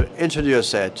 to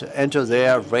introduce it into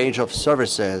their range of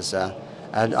services.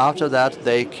 and after that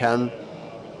they can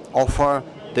offer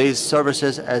these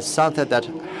services as something that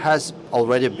has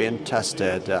already been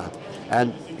tested.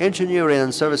 And engineering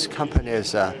and service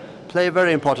companies play a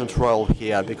very important role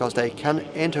here because they can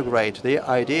integrate the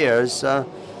ideas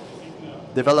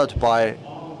developed by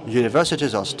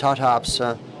universities or startups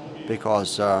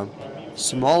because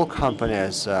small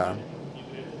companies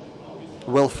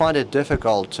will find it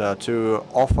difficult to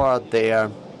offer their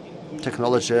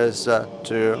technologies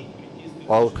to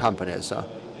oil companies.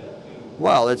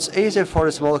 Well, it's easy for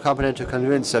a small company to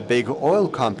convince a big oil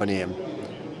company.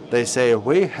 They say,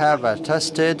 we have a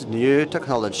tested new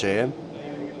technology,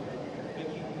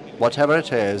 whatever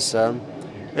it is,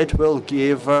 it will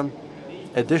give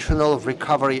additional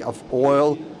recovery of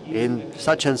oil in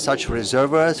such and such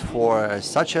reservoirs for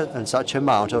such and such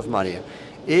amount of money.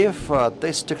 If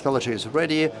this technology is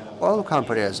ready, oil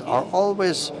companies are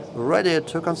always ready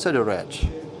to consider it.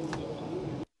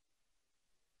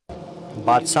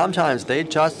 But sometimes they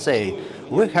just say,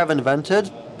 we have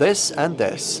invented this and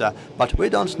this, but we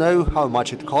don't know how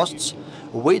much it costs,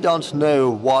 we don't know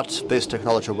what this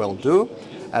technology will do,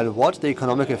 and what the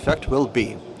economic effect will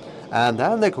be. And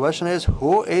then the question is,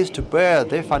 who is to bear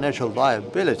the financial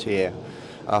liability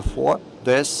for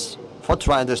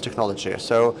trying this technology?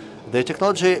 So the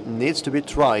technology needs to be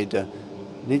tried,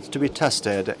 needs to be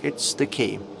tested. It's the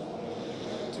key.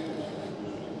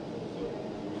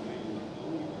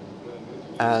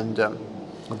 And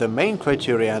the main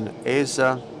criterion is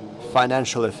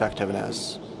financial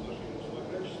effectiveness.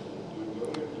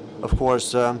 Of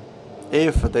course,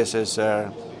 if this is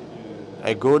a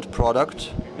good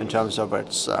product in terms of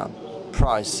its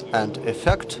price and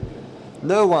effect,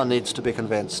 no one needs to be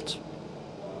convinced.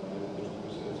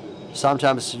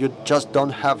 Sometimes you just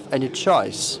don't have any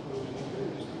choice.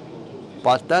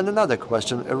 But then another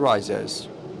question arises,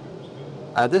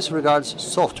 and this regards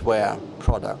software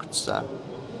products.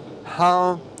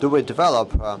 How do we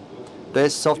develop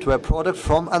this software product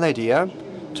from an idea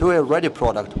to a ready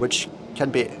product which can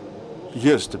be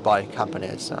used by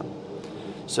companies?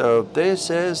 So this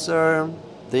is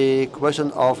the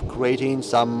question of creating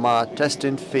some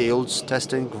testing fields,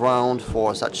 testing ground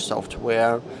for such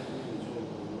software.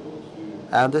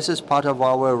 And this is part of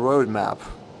our roadmap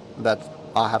that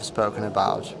I have spoken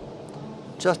about.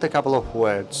 Just a couple of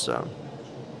words.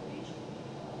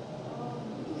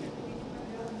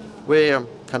 We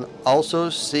can also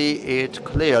see it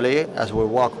clearly as we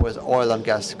work with oil and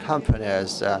gas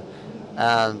companies.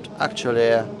 And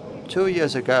actually, 2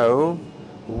 years ago,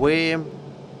 we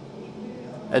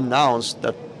announced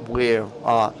that we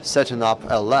are setting up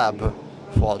a lab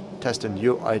for testing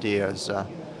new ideas.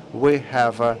 We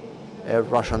have a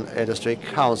Russian Industry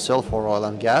Council for Oil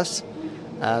and Gas,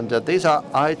 and these are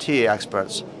IT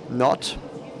experts, not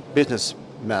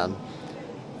businessmen.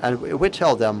 And we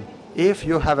tell them, if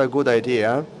you have a good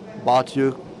idea, but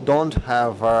you don't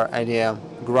have any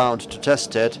ground to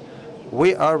test it,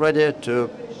 we are ready to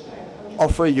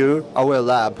offer you our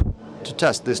lab to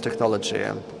test this technology.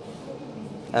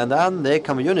 And then the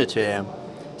community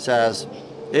says,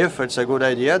 if it's a good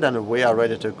idea, then we are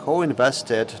ready to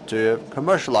co-invest it to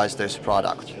commercialize this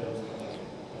product.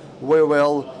 We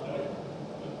will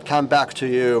come back to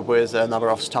you with a number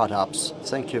of startups.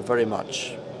 Thank you very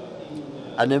much.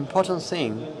 An important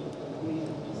thing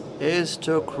is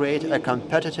to create a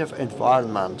competitive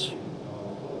environment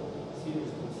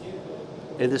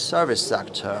in the service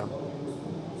sector.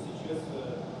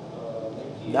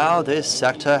 Now this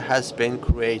sector has been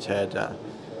created,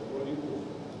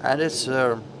 and it's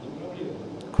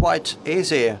quite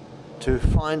easy to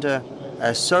find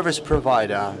a service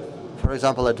provider, for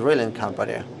example, a drilling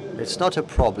company. It's not a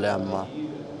problem.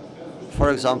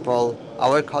 For example,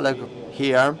 our colleague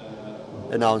here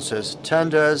announces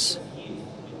tenders,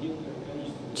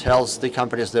 tells the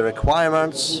companies the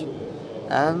requirements,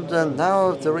 and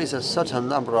now there is a certain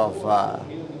number of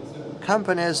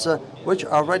companies which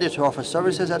are ready to offer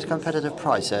services at competitive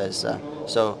prices.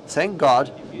 So thank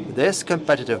God this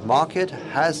competitive market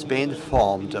has been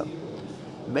formed.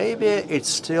 Maybe it's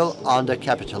still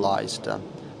undercapitalized.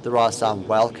 There are some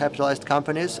well-capitalized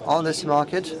companies on this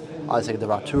market. I think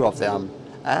there are 2 of them,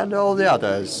 and all the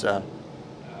others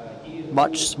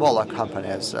much smaller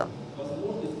companies.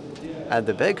 And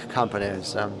the big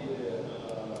companies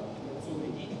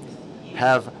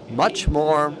have much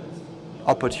more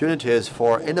opportunities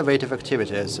for innovative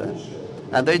activities,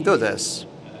 and they do this.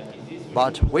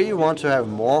 But we want to have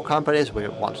more companies, we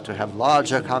want to have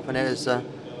larger companies,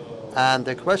 and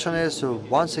the question is,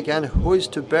 once again, who is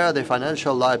to bear the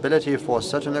financial liability for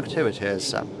certain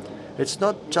activities? It's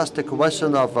not just a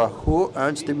question of who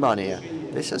earns the money.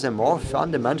 This is a more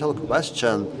fundamental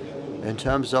question in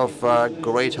terms of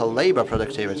greater labor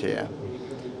productivity.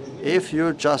 If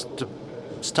you just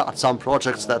start some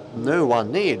projects that no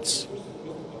one needs,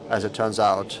 as it turns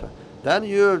out, then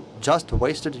you just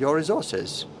wasted your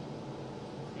resources.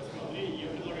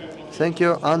 Thank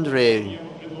you, Andrei.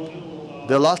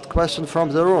 The last question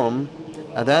from the room,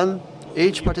 and then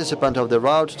each participant of the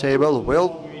round table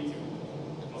will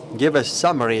give a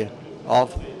summary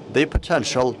of the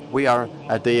potential. We are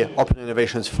at the Open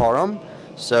Innovations Forum,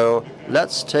 so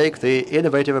let's take the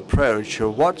innovative approach.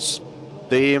 What's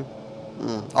the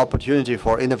opportunity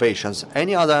for innovations?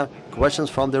 Any other questions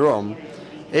from the room?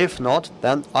 If not,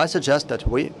 then I suggest that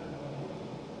we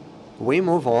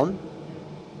move on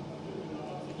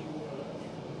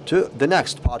to the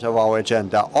next part of our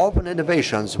agenda, open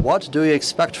innovations. What do you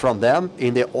expect from them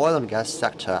in the oil and gas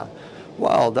sector?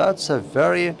 Well, that's a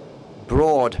very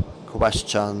broad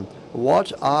question.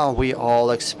 What are we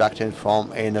all expecting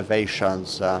from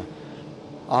innovations? I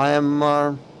am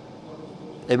a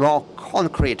more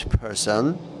concrete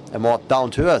person, a more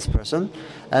down-to-earth person,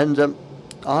 and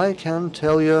I can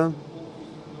tell you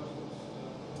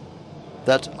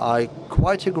that I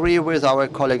quite agree with our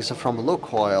colleagues from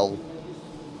Lukoil.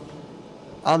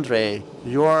 Andrei,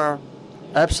 you are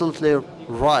absolutely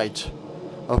right.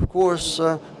 Of course,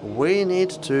 we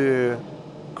need to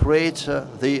create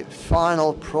the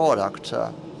final product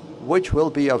which will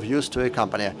be of use to a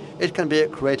company. It can be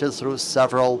created through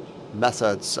several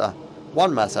methods.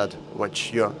 One method,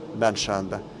 which you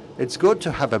mentioned, it's good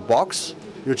to have a box.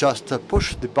 You just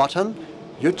push the button,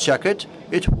 you check it,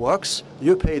 it works,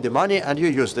 you pay the money, and you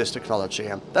use this technology.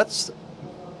 That's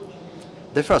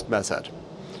the first method.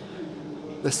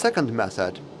 The second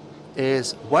method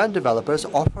is when developers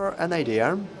offer an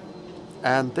idea,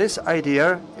 and this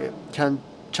idea can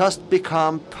just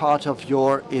become part of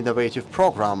your innovative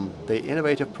program, the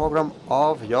innovative program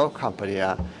of your company.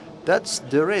 That's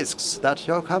the risks that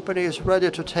your company is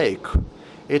ready to take.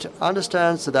 It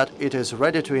understands that it is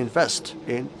ready to invest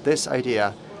in this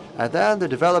idea. And then the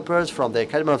developers from the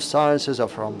Academy of Sciences or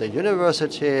from the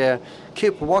university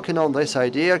keep working on this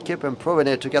idea, keep improving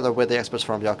it together with the experts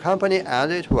from your company,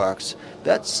 and it works.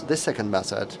 That's the second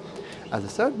method. And the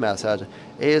third method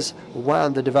is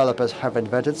when the developers have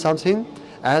invented something,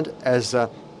 and as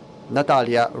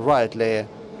Natalia rightly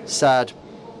said,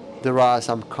 there are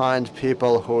some kind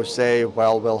people who say,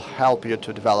 well, we'll help you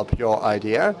to develop your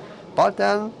idea, but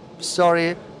then,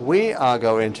 sorry, we are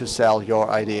going to sell your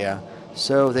idea.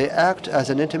 So they act as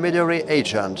an intermediary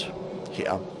agent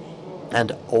here.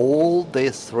 And all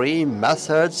the three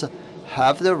methods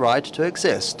have the right to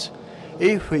exist.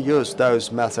 If we use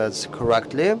those methods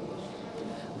correctly,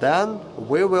 then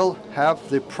we will have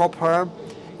the proper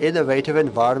innovative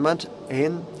environment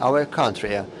in our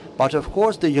country. But of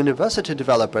course, the university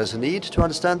developers need to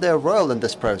understand their role in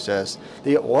this process.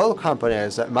 The oil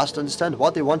companies must understand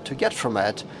what they want to get from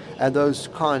it. And those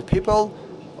kind people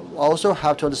also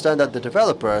have to understand that the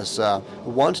developers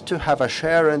want to have a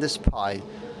share in this pie.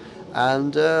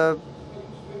 And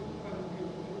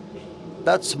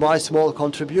that's my small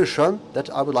contribution that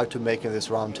I would like to make in this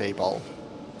roundtable.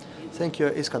 Thank you,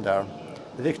 Iskander.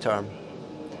 Victor,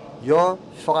 your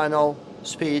final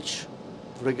speech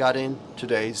regarding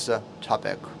today's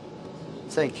topic.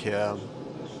 Thank you.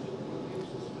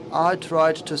 I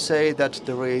tried to say that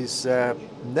there is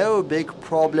no big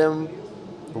problem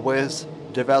with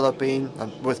developing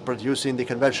and with producing the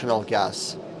conventional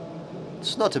gas.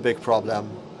 It's not a big problem.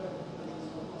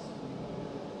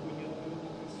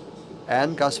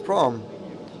 And Gazprom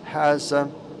has a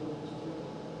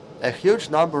huge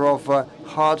number of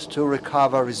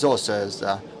hard-to-recover resources,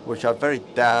 which are very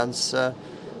dense,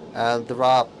 and there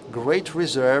are great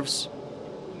reserves,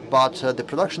 but the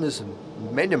production is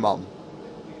minimum.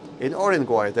 In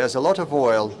Orengoi, there's a lot of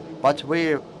oil, but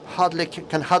we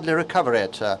can hardly recover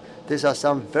it. These are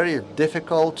some very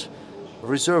difficult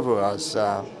reservoirs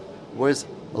with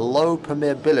low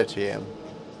permeability,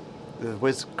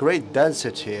 with great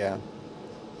density.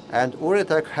 And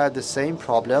Uretek had the same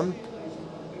problem.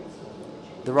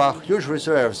 There are huge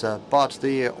reserves, but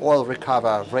the oil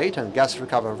recovery rate and gas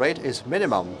recovery rate is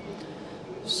minimum.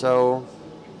 So,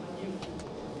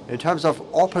 in terms of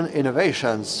open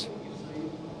innovations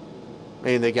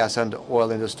in the gas and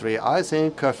oil industry, I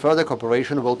think further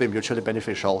cooperation will be mutually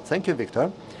beneficial. Thank you,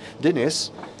 Victor.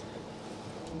 Denis,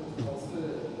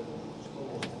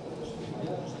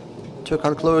 to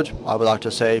conclude, I would like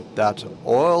to say that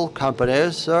oil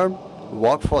companies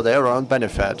work for their own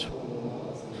benefit.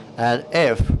 And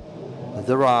if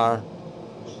there are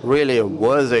really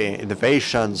worthy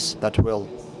innovations that will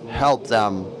help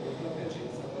them,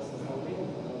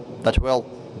 that will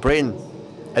bring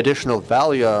additional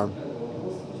value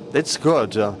it's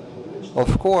good.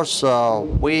 Of course,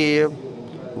 we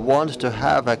want to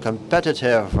have a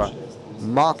competitive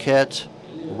market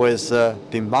with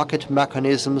the market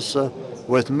mechanisms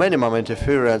with minimum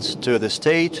interference to the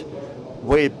state.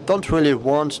 We don't really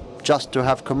want just to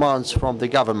have commands from the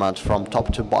government from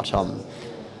top to bottom.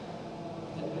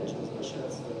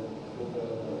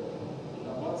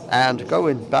 And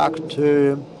going back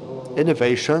to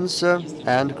innovations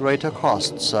and greater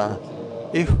costs.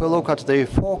 If we look at the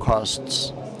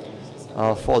forecasts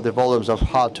for the volumes of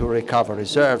hard to recover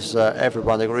reserves,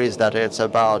 everyone agrees that it's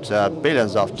about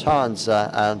billions of tons,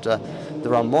 and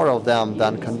there are more of them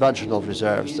than conventional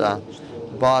reserves.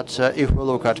 But if we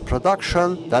look at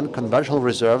production, then conventional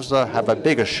reserves have a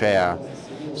bigger share.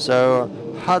 So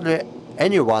hardly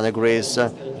anyone agrees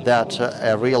that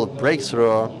a real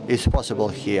breakthrough is possible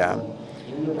here.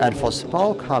 And for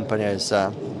small companies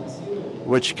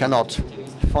which cannot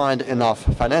find enough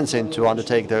financing to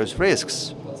undertake those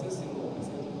risks,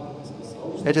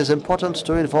 it is important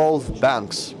to involve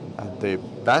banks and the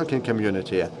banking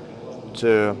community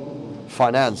to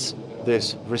finance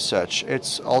this research.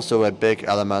 It's also a big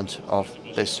element of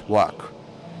this work.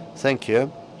 Thank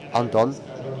you, Anton.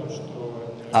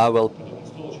 I will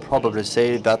probably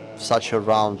say that such a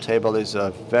round table is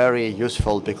very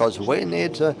useful, because we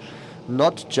need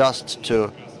not just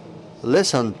to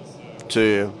listen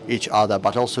to each other,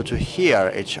 but also to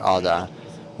hear each other.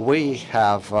 We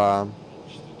have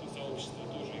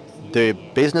the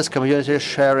business community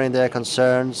sharing their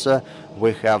concerns.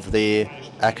 We have the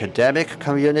academic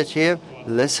community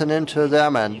listening to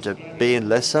them and being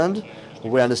listened.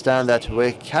 We understand that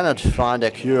we cannot find a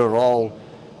cure-all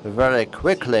very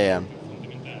quickly,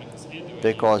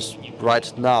 because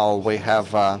right now we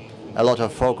have a lot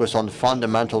of focus on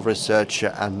fundamental research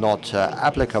and not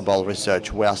applicable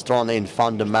research. We are strong in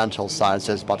fundamental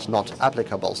sciences, but not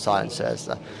applicable sciences.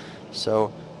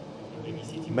 So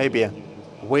maybe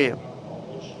we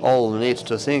all need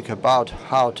to think about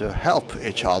how to help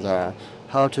each other,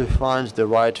 how to find the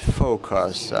right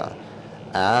focus,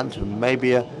 and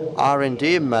maybe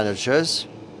R&D managers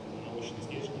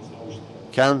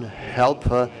can help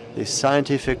the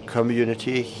scientific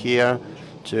community here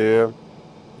to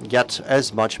get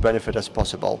as much benefit as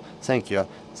possible. Thank you.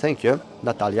 Thank you,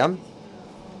 Natalia.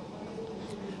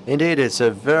 Indeed, it's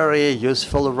a very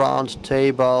useful round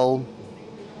table,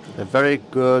 a very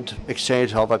good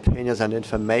exchange of opinions and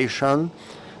information.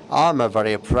 I'm a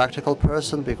very practical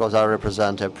person because I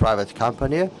represent a private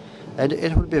company, and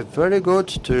it would be very good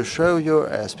to show you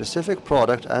a specific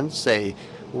product and say,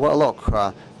 well, look,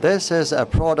 this is a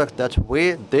product that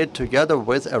we did together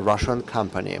with a Russian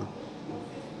company.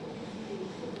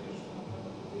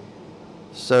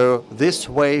 So this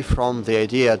way from the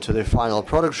idea to the final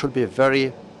product should be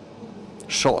very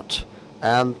short.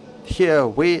 And here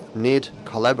we need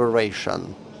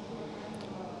collaboration.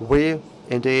 We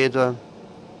indeed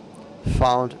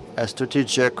found a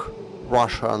strategic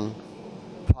Russian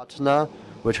partner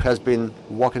which has been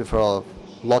working for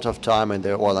a lot of time in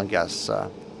the oil and gas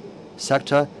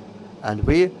sector, and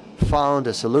we found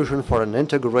a solution for an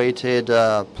integrated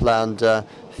planned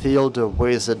field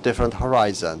with different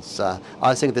horizons.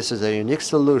 I think this is a unique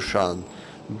solution,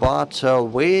 but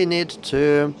we need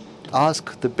to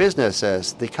ask the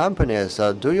businesses, the companies,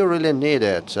 do you really need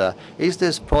it? Is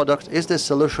this product, is this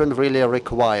solution really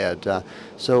required?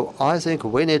 So I think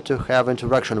we need to have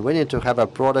interaction. We need to have a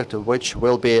product which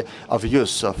will be of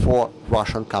use for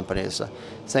Russian companies.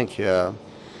 Thank you.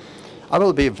 I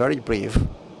will be very brief.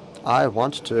 I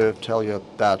want to tell you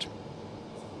that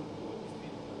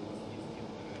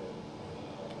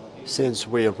since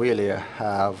we really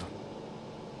have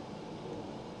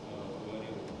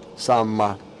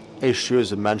some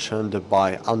issues mentioned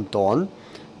by Anton,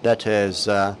 that is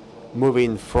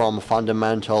moving from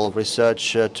fundamental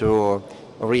research to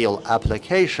real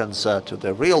applications, to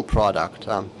the real product.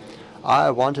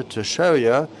 I wanted to show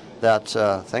you that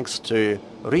thanks to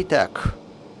Retech,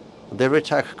 the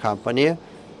Retech company,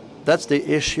 that's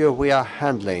the issue we are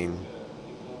handling.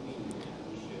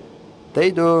 They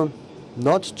do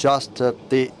not just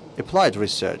the applied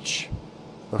research.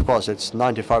 Of course, it's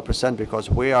 95% because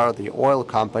we are the oil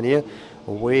company.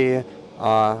 We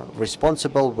are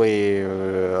responsible. We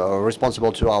are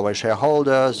responsible to our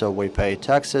shareholders. So we pay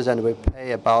taxes, and we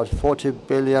pay about $40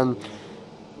 billion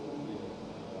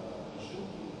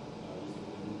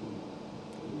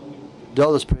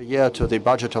per year to the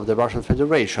budget of the Russian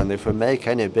Federation. If we make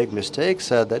any big mistakes,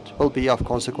 that will be of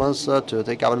consequence to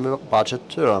the government budget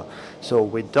too. So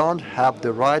we don't have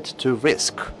the right to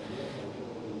risk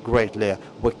greatly.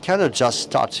 We cannot just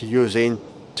start using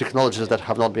technologies that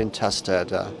have not been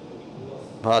tested.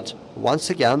 But Once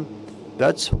again,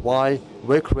 that's why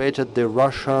we created the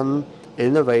Russian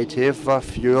innovative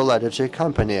fuel energy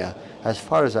company. As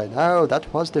far as I know,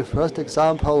 that was the first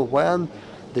example when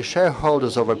the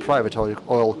shareholders of a private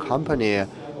oil company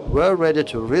were ready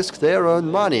to risk their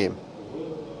own money.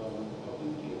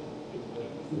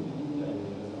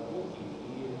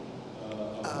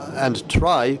 And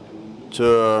try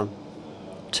to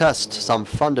test some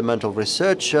fundamental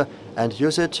research and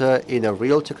use it in a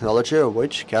real technology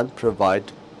which can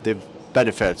provide the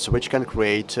benefits, which can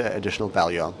create additional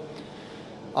value.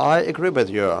 I agree with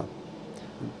you.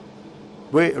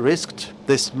 We risked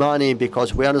this money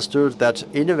because we understood that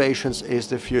innovations is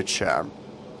the future.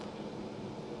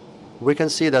 We can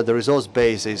see that the resource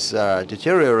base is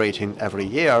deteriorating every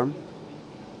year,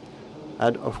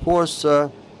 and of course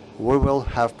we will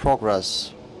have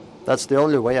progress. That's the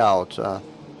only way out.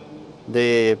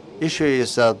 The issue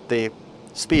is the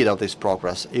speed of this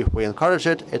progress. If we encourage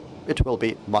it, it will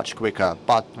be much quicker,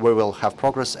 but we will have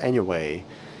progress anyway.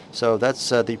 So that's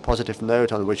the positive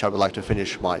note on which I would like to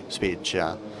finish my speech.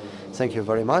 Thank you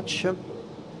very much.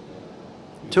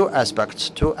 Two aspects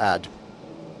to add.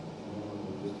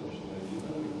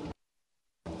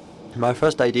 My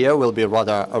first idea will be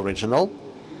rather original.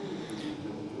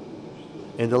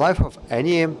 In the life of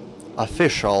any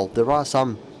official, there are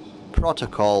some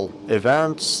protocol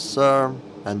events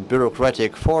and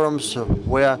bureaucratic forums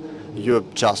where you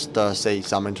just say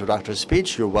some introductory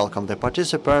speech, you welcome the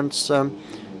participants,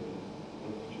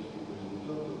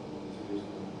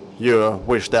 you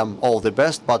wish them all the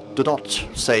best, but do not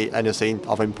say anything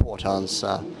of importance.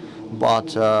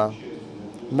 But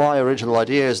my original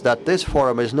idea is that this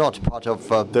forum is not part of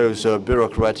those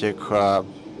bureaucratic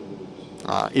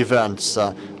events.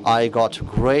 I got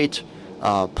great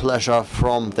pleasure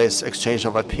from this exchange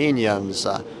of opinions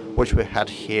which we had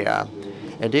here.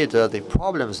 Indeed, the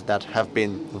problems that have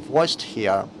been voiced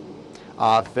here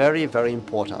are very, very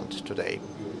important today.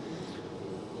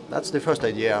 That's the first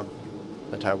idea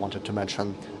that I wanted to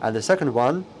mention. And the second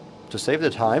one, to save the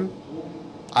time,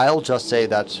 I'll just say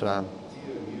that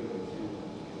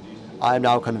I am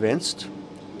now convinced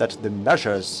that the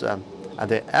measures and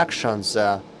the actions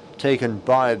taken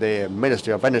by the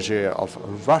Ministry of Energy of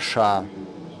Russia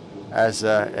as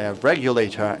a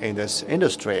regulator in this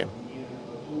industry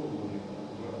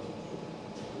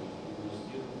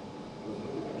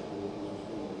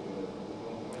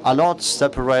are not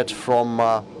separate from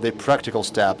the practical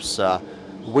steps.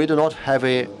 We do not have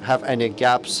any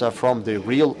gaps from the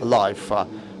real life,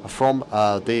 from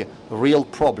the real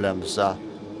problems.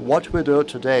 What we do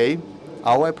today,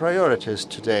 our priorities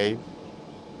today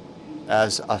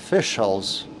as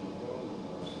officials,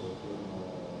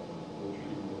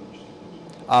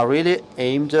 are really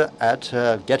aimed at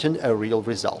getting a real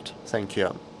result. Thank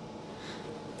you.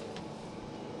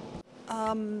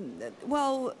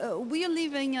 We are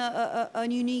living a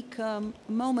unique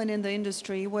moment in the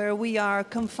industry where we are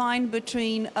confined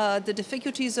between the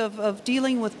difficulties of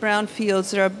dealing with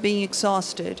brownfields that are being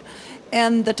exhausted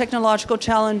and the technological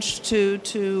challenge to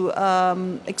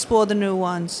explore the new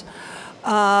ones.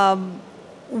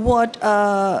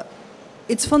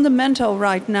 It's fundamental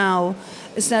right now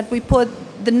is that we put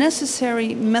the necessary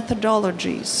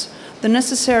methodologies, the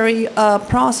necessary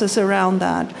process around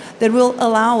that will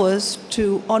allow us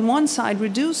to, on one side,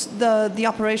 reduce the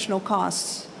operational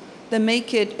costs that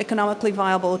make it economically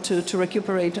viable to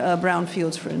recuperate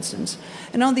brownfields, for instance.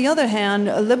 And on the other hand,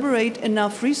 liberate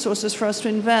enough resources for us to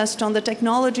invest on the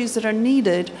technologies that are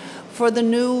needed for the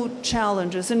new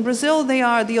challenges. In Brazil, they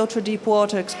are the ultra-deep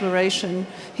water exploration.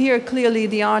 Here, clearly,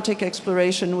 the Arctic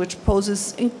exploration, which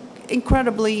poses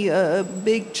incredibly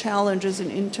big challenges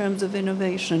in terms of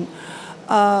innovation.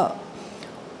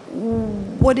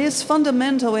 What is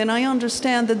fundamental, and I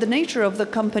understand that the nature of the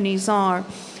companies are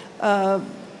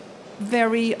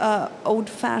very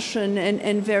old-fashioned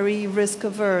and very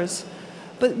risk-averse,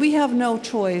 but we have no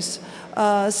choice.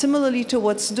 Similarly to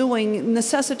what's doing,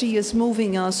 necessity is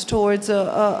moving us towards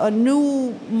a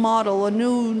new model, a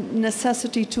new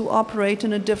necessity to operate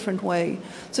in a different way,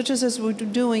 such as we're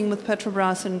doing with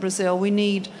Petrobras in Brazil. We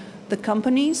need the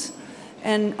companies,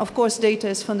 and of course data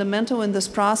is fundamental in this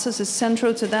process, is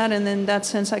central to that, and in that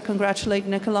sense I congratulate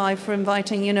Nikolay for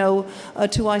inviting, two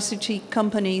ICT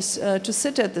companies to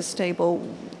sit at this table,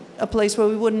 a place where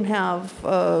we wouldn't have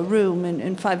room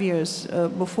in 5 years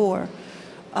before.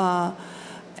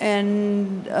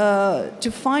 And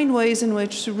to find ways in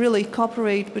which to really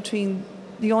cooperate between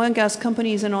the oil and gas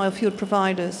companies and oil field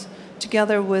providers,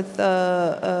 together with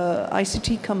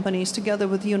ICT companies, together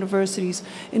with universities,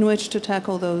 in which to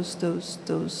tackle those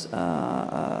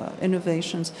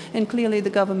innovations. And clearly the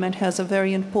government has a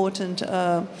very important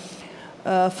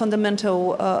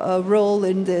fundamental role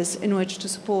in this, in which to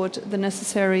support the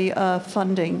necessary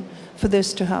funding for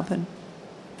this to happen.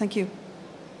 Thank you.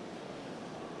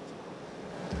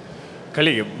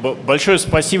 Коллеги, большое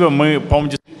спасибо. Мы,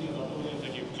 по-моему,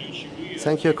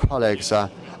 Thank you, colleagues.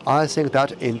 I think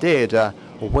that indeed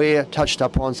we touched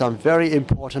upon some very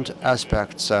important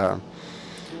aspects. Of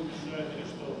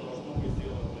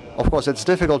course, it's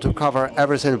difficult to cover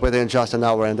everything within just an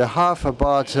hour and a half,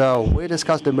 but we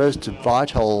discussed the most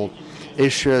vital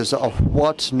issues of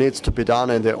what needs to be done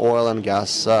in the oil and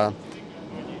gas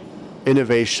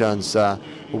innovations.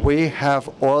 We have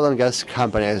oil and gas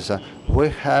companies, we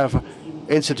have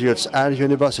institutes and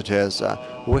universities,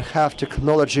 we have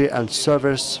technology and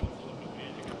service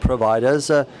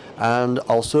providers, and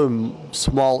also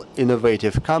small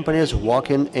innovative companies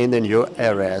working in the new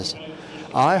areas.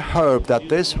 I hope that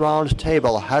this round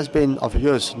table has been of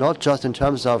use not just in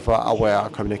terms of our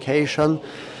communication,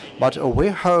 but we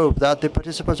hope that the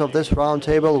participants of this round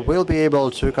table will be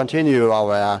able to continue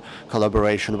our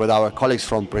collaboration with our colleagues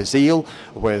from Brazil,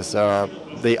 with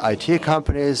the IT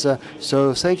companies.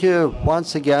 So thank you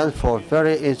once again for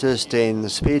very interesting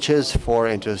speeches, for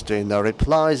interesting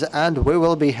replies, and we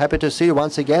will be happy to see you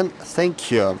once again. Thank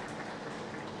you.